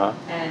 Uh-huh.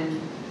 And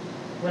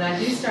when I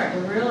do start to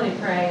really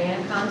pray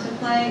and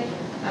contemplate,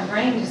 my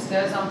brain just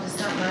goes off to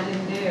something I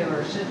didn't do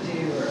or should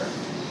do,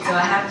 so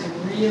I have to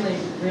really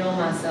reel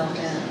myself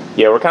in.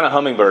 Yeah, we're kind of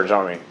hummingbirds,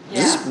 aren't we?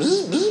 Yeah.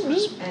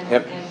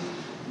 And,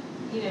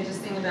 And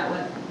just think about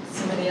what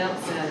somebody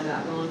else said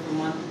about going from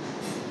one.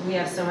 We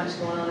have so much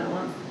going on at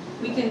once.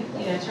 We can,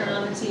 turn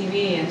on the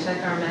TV and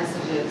check our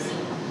messages,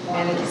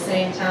 and at the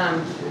same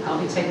time,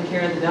 I'll be taking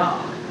care of the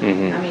dog.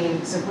 Mm-hmm. I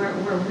mean, so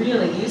we're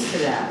really used to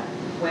that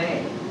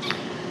way.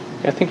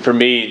 I think for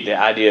me, the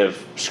idea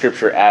of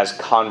Scripture as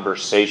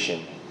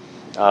conversation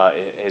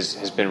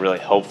has been really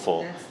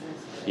helpful.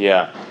 That's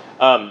Yeah.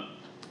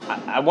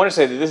 I want to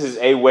say that this is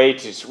a way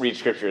to read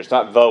Scripture. It's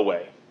not the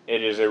way.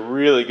 It is a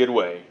really good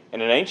way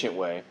and an ancient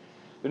way.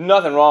 There's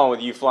nothing wrong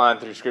with you flying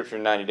through Scripture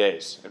in 90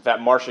 days. In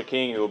fact, Marcia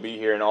King, who will be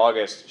here in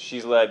August,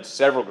 she's led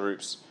several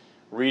groups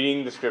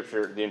reading the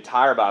Scripture, the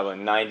entire Bible,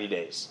 in 90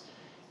 days.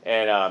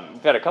 And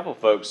we've had a couple of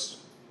folks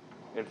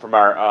from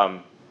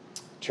our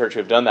church who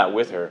have done that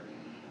with her,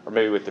 or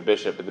maybe with the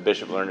bishop, but the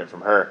bishop learned it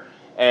from her.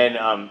 And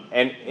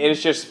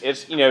it's just,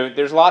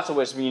 there's lots of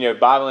ways,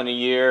 Bible in a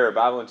year or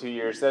Bible in 2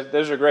 years.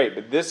 Those are great,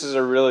 but this is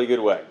a really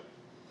good way.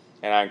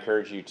 And I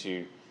encourage you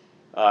to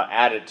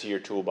add it to your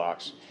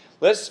toolbox.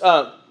 Let's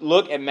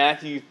look at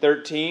Matthew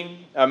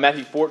 14,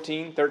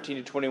 13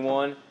 to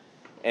 21.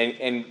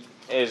 And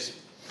as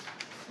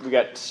we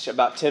got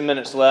about 10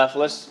 minutes left,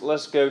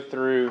 let's go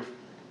through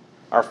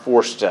our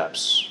 4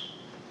 steps.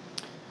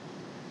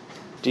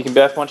 Deacon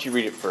Beth, why don't you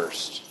read it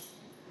first?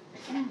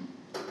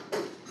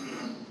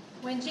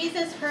 When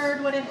Jesus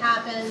heard what had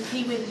happened,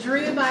 he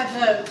withdrew by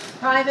boat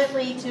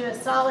privately to a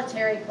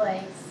solitary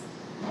place.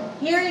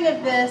 Hearing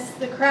of this,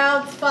 the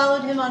crowds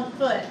followed him on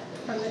foot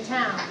from the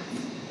town.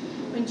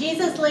 When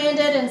Jesus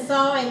landed and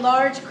saw a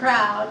large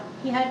crowd,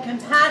 he had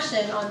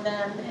compassion on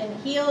them and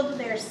healed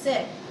their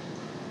sick.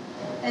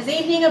 As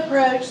evening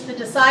approached, the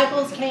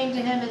disciples came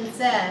to him and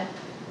said,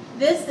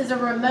 "This is a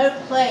remote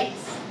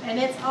place, and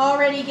it's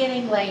already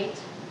getting late.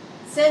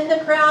 Send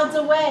the crowds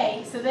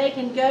away so they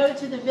can go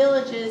to the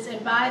villages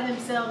and buy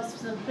themselves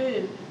some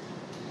food."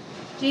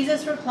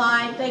 Jesus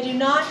replied, "They do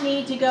not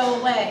need to go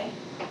away.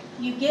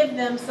 You give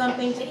them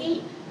something to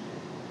eat."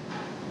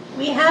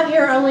 "We have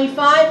here only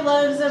 5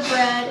 loaves of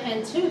bread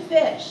and 2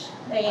 fish,"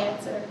 they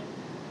answered.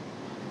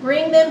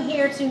 "Bring them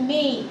here to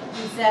me,"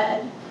 he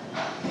said.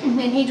 And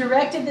he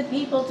directed the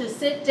people to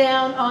sit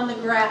down on the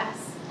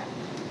grass.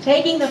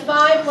 Taking the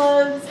 5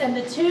 loaves and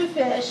the 2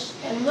 fish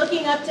and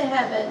looking up to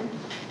heaven,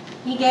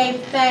 he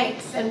gave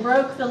thanks and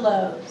broke the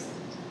loaves.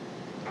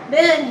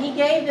 Then he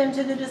gave them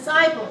to the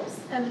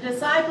disciples, and the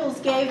disciples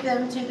gave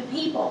them to the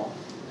people.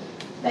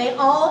 They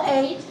all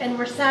ate and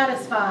were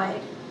satisfied,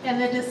 and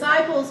the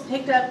disciples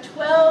picked up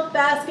 12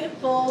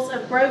 basketfuls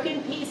of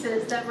broken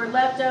pieces that were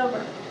left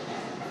over.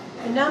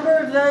 The number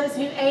of those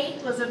who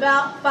ate was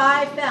about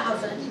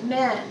 5,000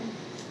 men,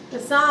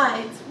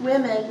 besides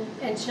women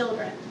and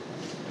children.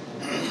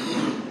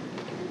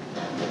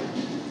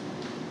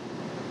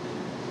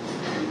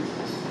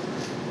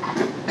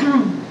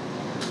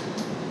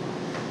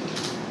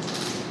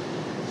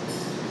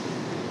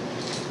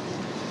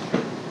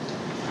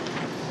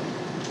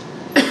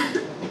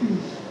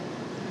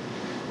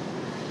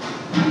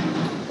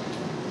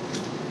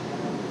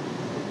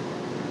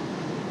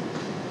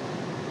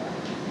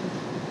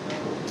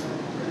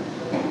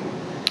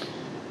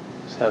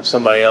 Have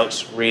somebody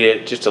else read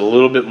it just a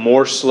little bit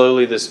more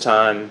slowly this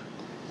time,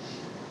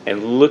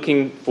 and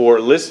listening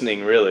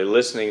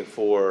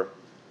for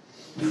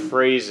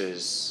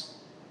phrases,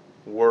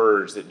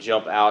 words that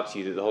jump out to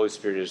you that the Holy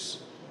Spirit is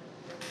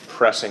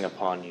pressing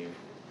upon you.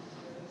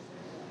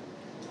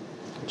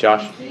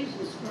 Josh? When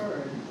Jesus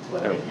heard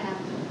what had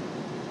happened,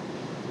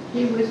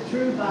 he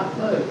withdrew by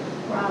boat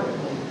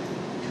privately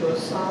to a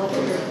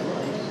solitary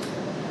place.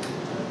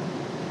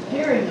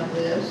 Hearing of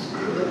this,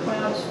 the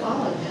crowds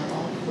followed him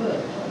on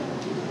foot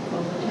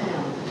from the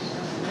towns.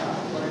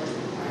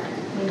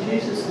 When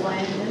Jesus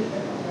landed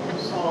and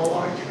saw a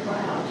large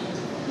crowd,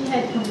 he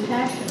had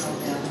compassion on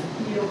them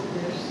and healed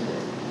their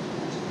sick.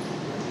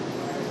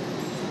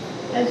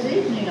 As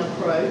evening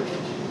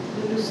approached,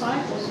 the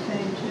disciples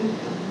came to him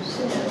and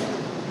said,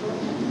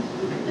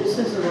 "This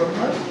is a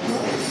remote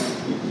place,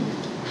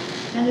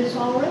 and it's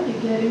already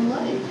getting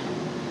late.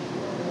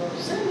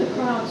 Send the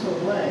crowds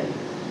away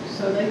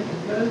so they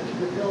can go to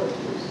the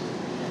villages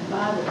and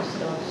buy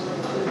themselves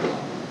some food."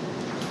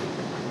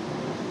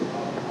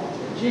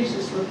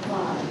 Jesus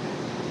replied,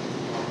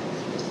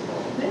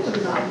 "They do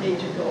not need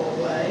to go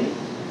away.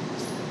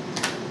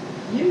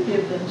 You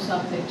give them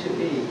something to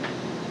eat."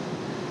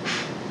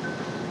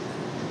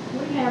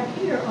 "We have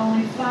here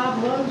only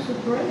 5 loaves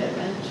of bread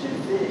and 2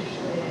 fish,"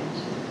 they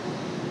answered.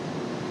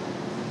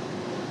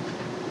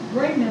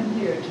 "Bring them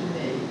here to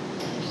me,"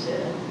 he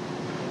said.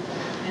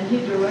 And he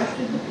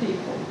directed the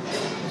people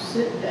to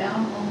sit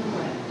down on the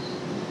grass.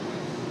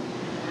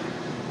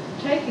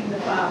 taking the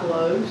 5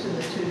 loaves and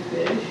the 2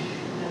 fish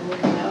and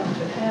looking up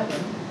to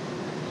heaven,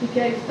 he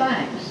gave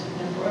thanks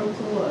and broke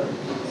the loaves.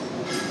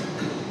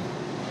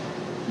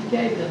 He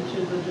gave them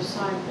to the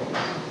disciples,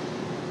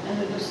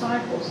 and the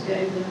disciples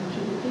gave them to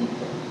the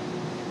people.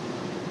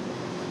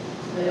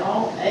 They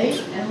all ate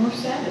and were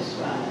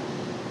satisfied,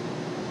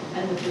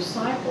 and the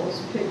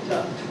disciples picked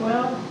up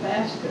 12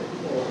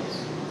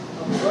 basketfuls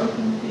of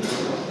broken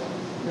pieces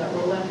that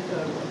were left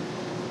over.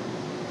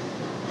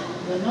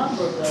 The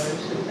number of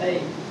those who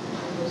ate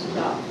was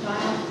about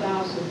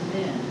 5,000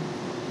 men,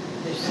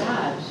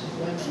 besides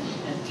women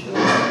and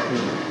children.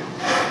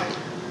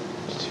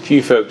 Just a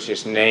few folks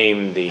just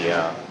name the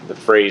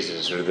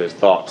phrases or the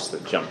thoughts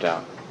that jumped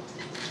out.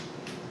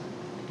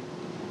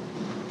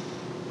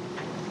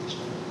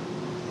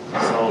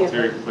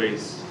 Solitary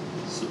place.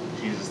 So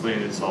Jesus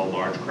landed and saw a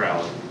large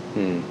crowd.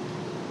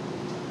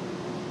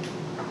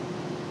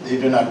 They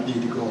do not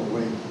need to go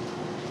away.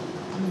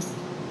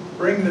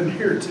 Bring them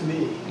here to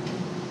me.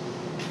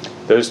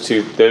 Those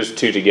two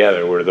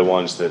together were the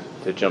ones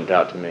that jumped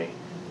out to me.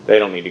 They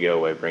don't need to go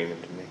away. Bring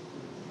them to me.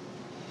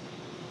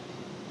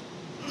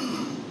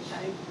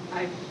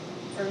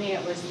 For me,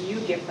 it was you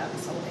give them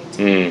something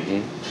to me.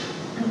 Mm-hmm.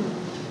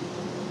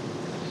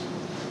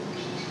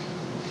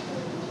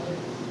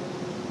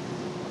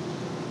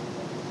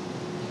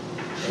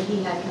 That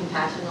he had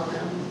compassion on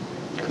them.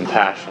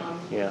 Compassion,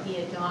 yeah. He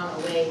had gone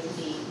away to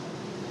be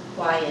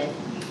quiet,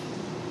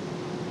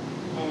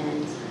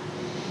 and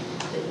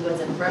that he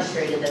wasn't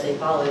frustrated that they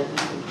followed.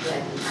 He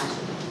had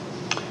compassion.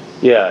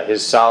 Yeah,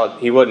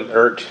 he wasn't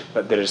irked,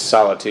 but that his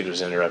solitude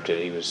was interrupted.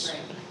 Right.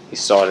 He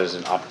saw it as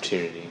an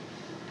opportunity.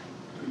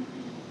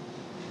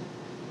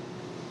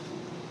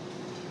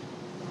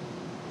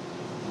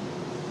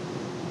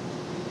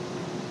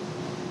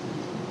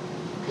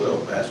 Well,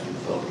 basket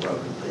full of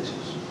broken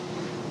pieces.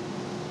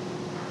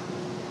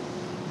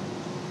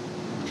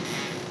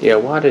 Yeah,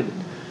 why did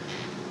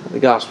the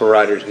gospel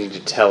writers need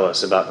to tell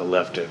us about the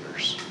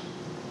leftovers?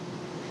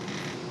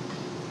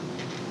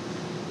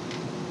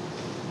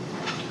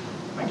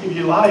 I give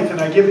you life and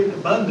I give it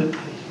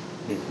abundantly.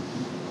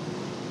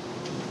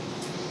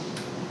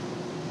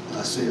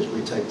 I see as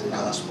we take the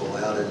gospel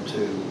out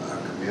into our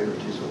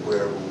communities or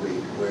wherever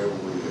we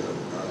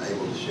are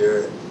able to share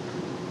it,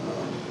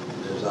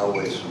 there's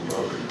always some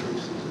broken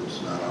pieces.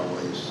 It's not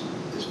always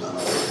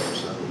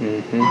so.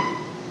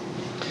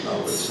 Mm-hmm.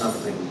 Always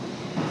something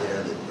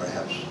there that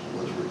perhaps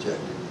was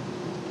rejected.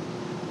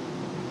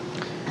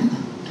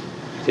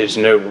 There's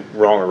no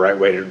wrong or right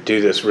way to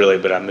do this, really,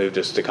 but I moved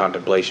us to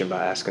contemplation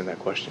by asking that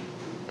question.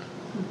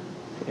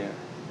 Yeah.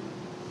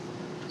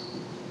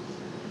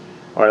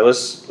 All right,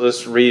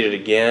 let's read it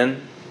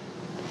again,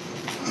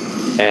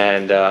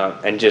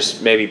 and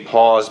just maybe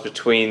pause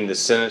between the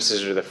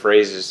sentences or the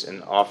phrases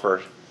and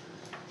offer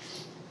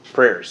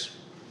prayers.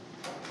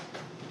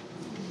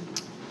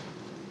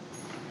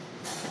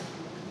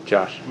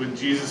 Josh. When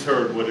Jesus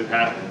heard what had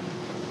happened,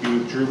 he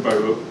withdrew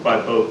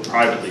by boat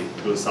privately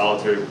to a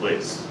solitary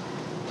place.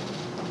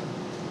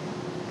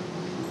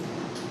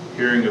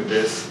 Hearing of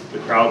this, the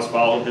crowds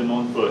followed him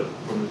on foot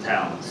from the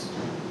towns.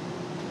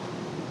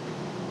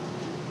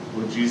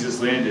 When Jesus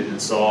landed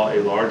and saw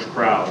a large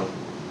crowd,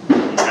 he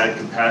had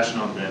compassion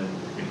on them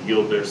and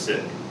healed their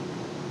sick.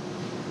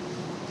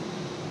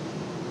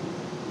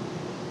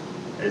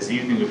 As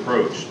evening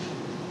approached,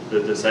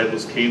 the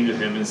disciples came to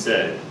him and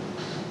said,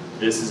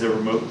 "This is a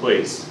remote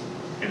place,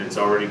 and it's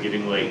already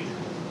getting late.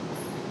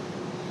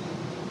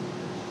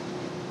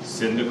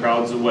 Send the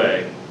crowds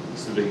away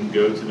so they can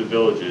go to the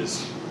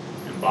villages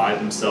and buy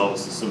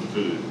themselves some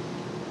food."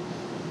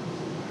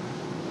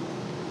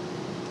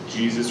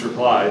 Jesus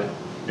replied,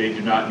 "They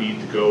do not need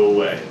to go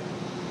away.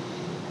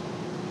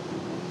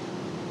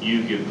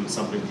 You give them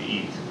something to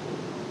eat."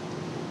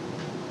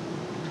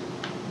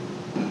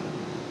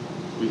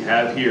 "We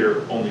have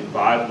here only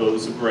 5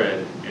 loaves of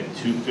bread and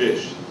 2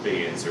 fish,"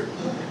 they answered.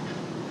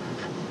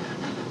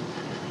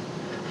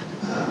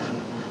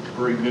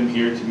 "Bring them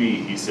here to me,"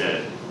 he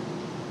said.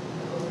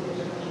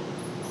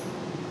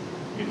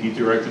 And he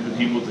directed the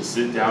people to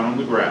sit down on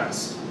the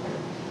grass.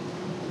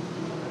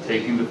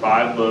 Taking the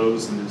 5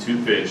 loaves and the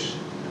 2 fish,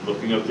 and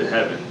looking up to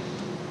heaven,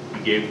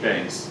 he gave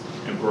thanks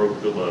and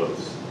broke the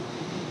loaves.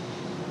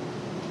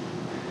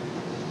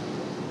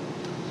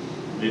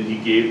 Then he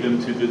gave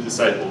them to the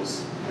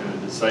disciples, and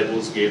the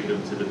disciples gave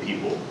them to the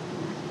people.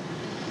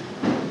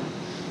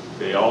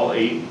 They all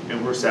ate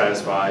and were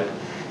satisfied,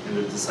 and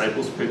the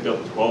disciples picked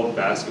up 12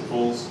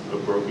 basketfuls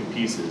of broken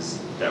pieces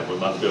that were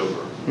left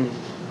over.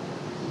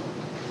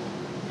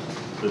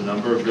 The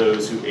number of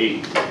those who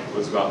ate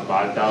was about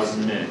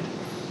 5,000 men,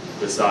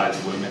 besides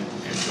women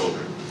and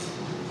children.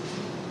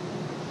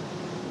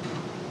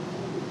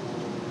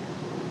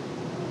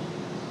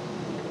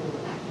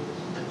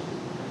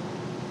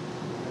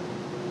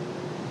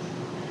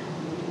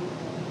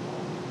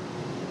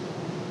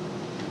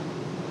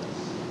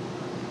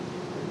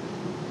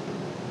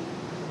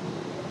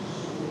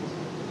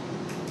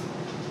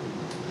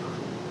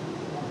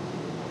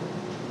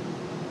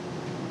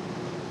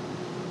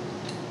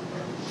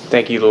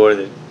 Thank you, Lord,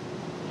 that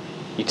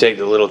You take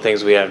the little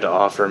things we have to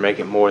offer and make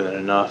it more than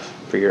enough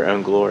for your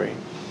own glory.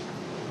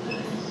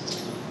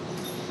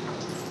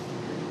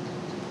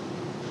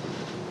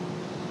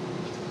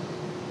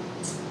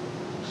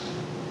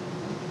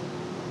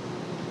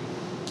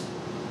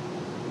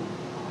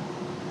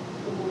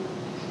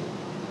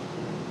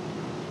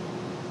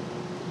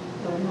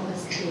 Lord, help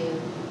us to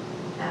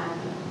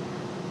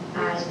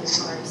eyes and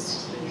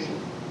hearts to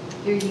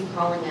hear you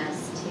calling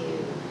us to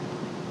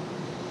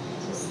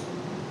just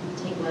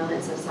take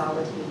moments of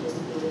solitude, just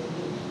to be with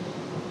you,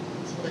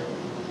 to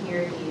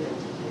hear you and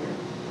to hear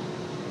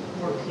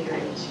more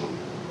clearly.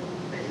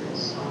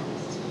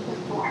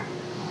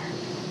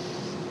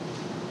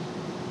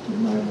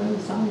 Lord, let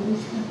us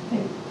always have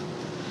faith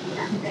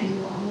that you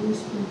will always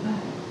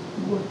provide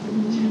what we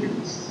need.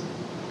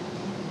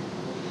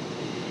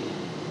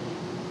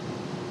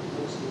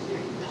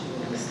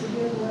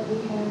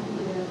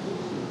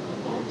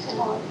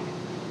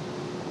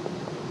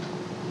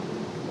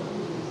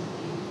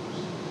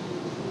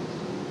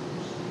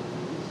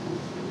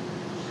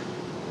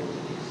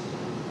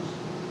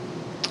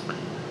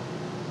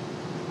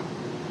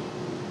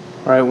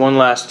 All right, one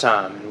last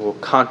time, and we'll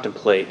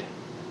contemplate.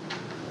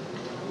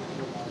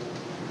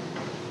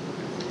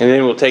 And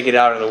then we'll take it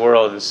out in the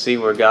world and see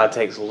where God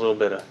takes a little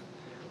bit of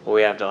what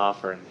we have to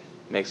offer and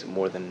makes it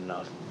more than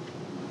enough.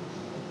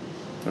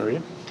 Want to read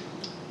it?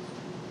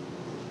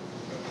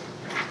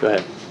 Go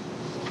ahead.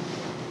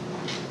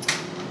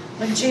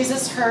 When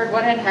Jesus heard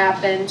what had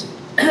happened,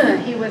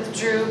 he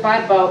withdrew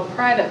by boat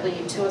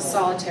privately to a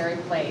solitary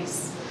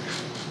place.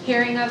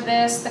 Hearing of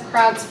this, the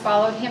crowds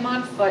followed him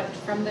on foot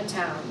from the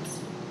towns.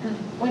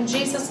 When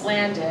Jesus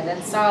landed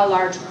and saw a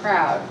large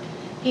crowd,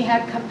 he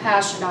had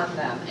compassion on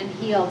them and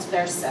healed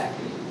their sick.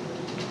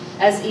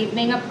 As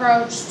evening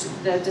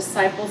approached, the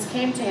disciples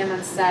came to him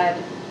and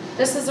said,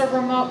 "This is a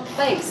remote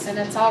place and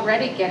it's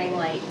already getting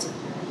late.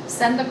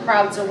 Send the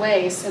crowds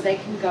away so they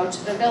can go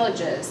to the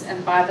villages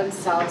and buy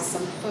themselves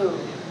some food."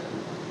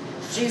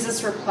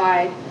 Jesus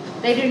replied,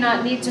 "They do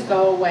not need to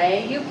go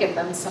away. You give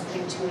them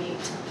something to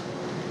eat."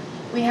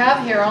 "We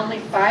have here only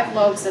 5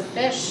 loaves of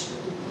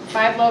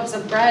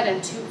bread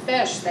and 2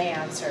 fish," they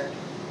answered.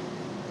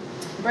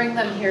 "Bring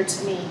them here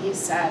to me," he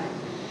said.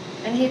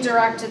 And he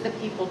directed the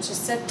people to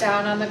sit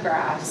down on the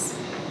grass.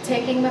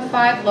 Taking the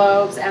 5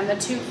 loaves and the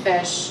 2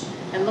 fish,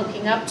 and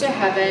looking up to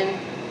heaven,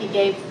 he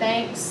gave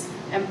thanks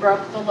and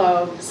broke the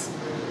loaves.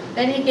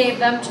 Then he gave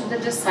them to the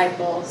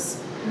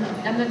disciples,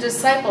 and the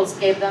disciples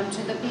gave them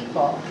to the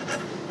people.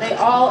 They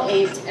all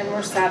ate and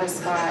were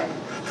satisfied.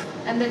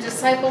 And the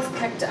disciples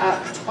picked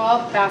up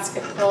 12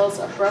 basketfuls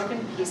of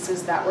broken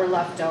pieces that were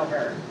left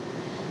over.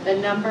 The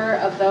number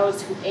of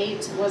those who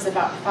ate was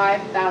about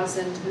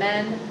 5,000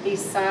 men,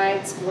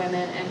 besides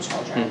women and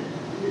children.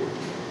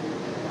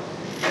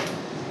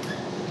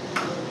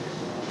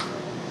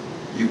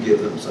 You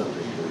give them something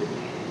to eat.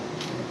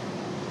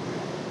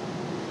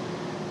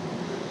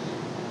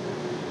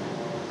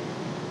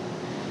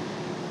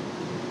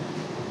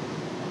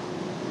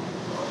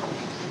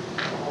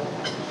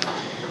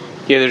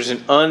 Yeah, there's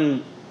an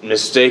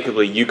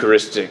unmistakably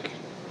Eucharistic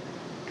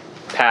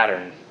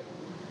pattern.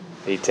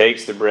 He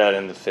takes the bread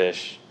and the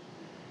fish.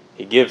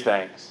 He gives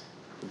thanks.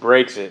 He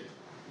breaks it.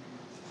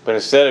 But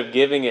instead of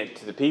giving it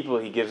to the people,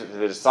 he gives it to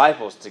the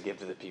disciples to give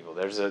to the people.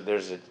 There's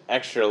an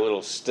extra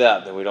little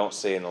step that we don't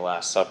see in the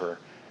Last Supper.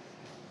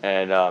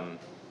 And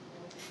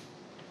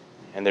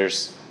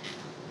there's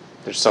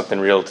something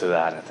real to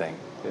that, I think.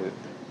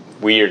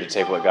 We are to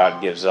take what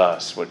God gives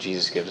us, what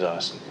Jesus gives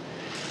us,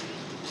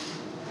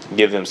 and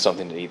give them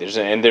something to eat. There's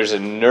a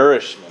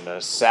nourishment, a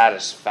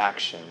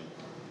satisfaction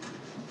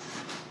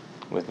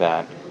with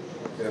that.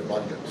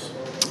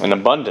 An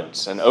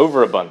abundance, an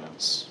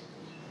overabundance.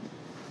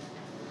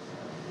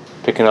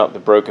 Picking up the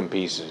broken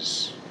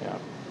pieces. Yeah.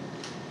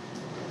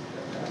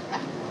 I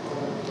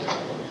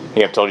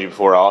think I've told you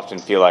before, I often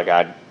feel like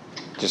I'd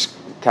just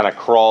kind of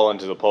crawl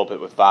into the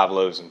pulpit with 5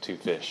 loaves and 2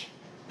 fish.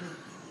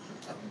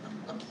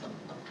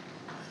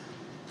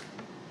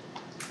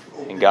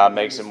 And God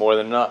makes it more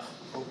than enough.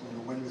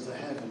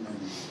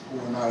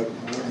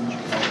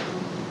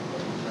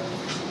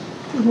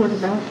 What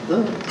about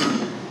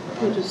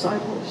the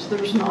disciples?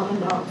 There's not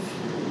enough.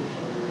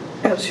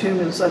 As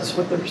humans, that's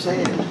what they're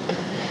saying.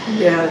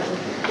 Yet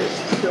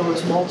there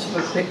was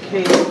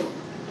multiplication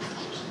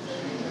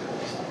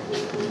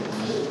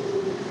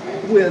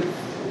with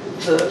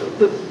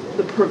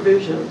the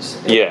provisions.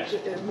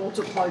 It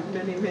multiplied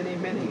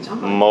many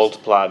times.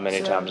 Multiplied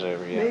many times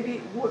over, yeah. Maybe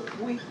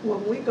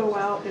when we go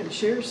out and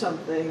share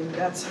something,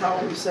 that's how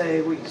we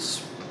say we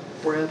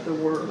spread the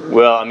word.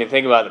 Well, I mean,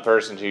 think about the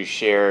person who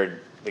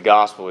shared the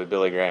gospel with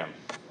Billy Graham.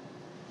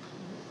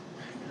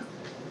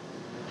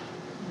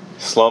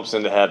 Slumps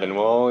into heaven.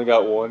 Well, only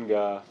got one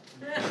guy.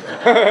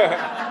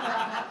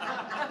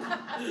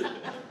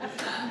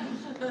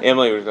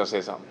 Emily was going to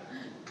say something.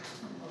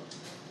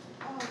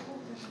 I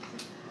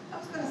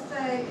was going to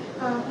say,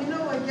 you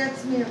know what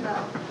gets me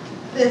about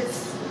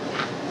this?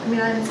 I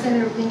mean, I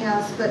understand everything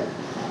else, but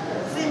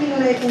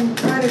seemingly in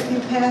quite a few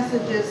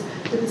passages,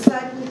 the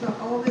disciples are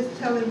always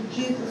telling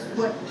Jesus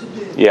what to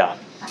do. Yeah.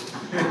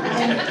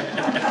 And,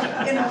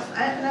 and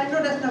I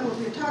know that's not what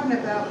we're talking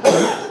about,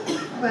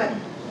 but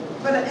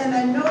and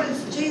I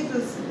noticed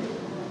Jesus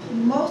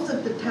most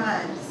of the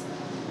times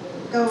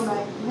go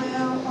like,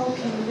 well,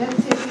 okay,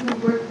 let's see if we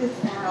can work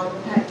this out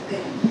type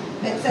thing.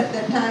 Except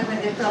that time when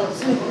they fell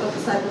asleep, the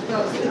disciples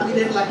fell asleep, we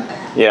didn't like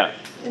that. Yeah.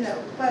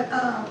 But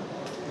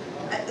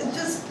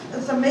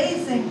it's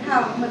amazing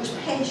how much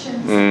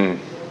patience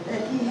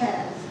that he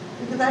has.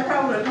 Because I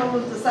probably would have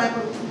told his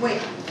disciples,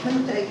 wait, let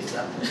me tell you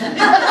something.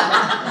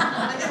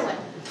 Anyway.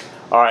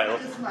 All right.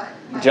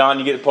 John,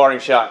 you get the parting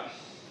shot.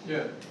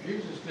 Yeah,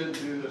 Jesus didn't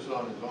do this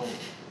on his own.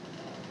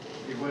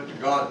 He went to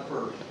God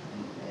first.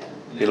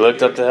 He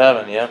looked up to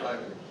heaven, yeah.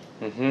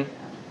 Mm-hmm.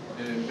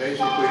 And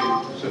basically,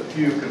 it's a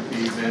few can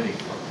feed many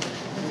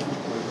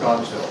with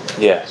God's help.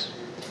 Yes.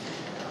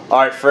 All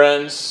right,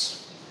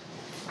 friends.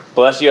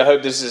 Bless you. I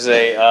hope this is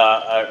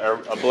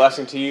a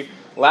blessing to you.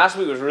 Last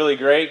week was really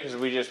great because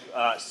we just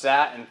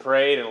sat and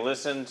prayed and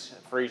listened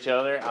for each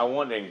other. I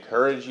want to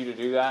encourage you to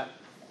do that,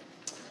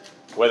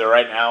 whether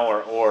right now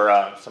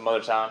or some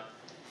other time.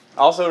 I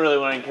also really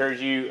want to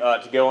encourage you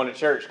to go on to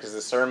church because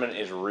the sermon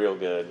is real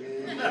good.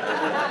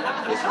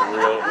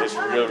 It's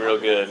real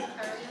good.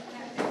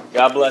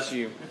 God bless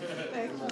you.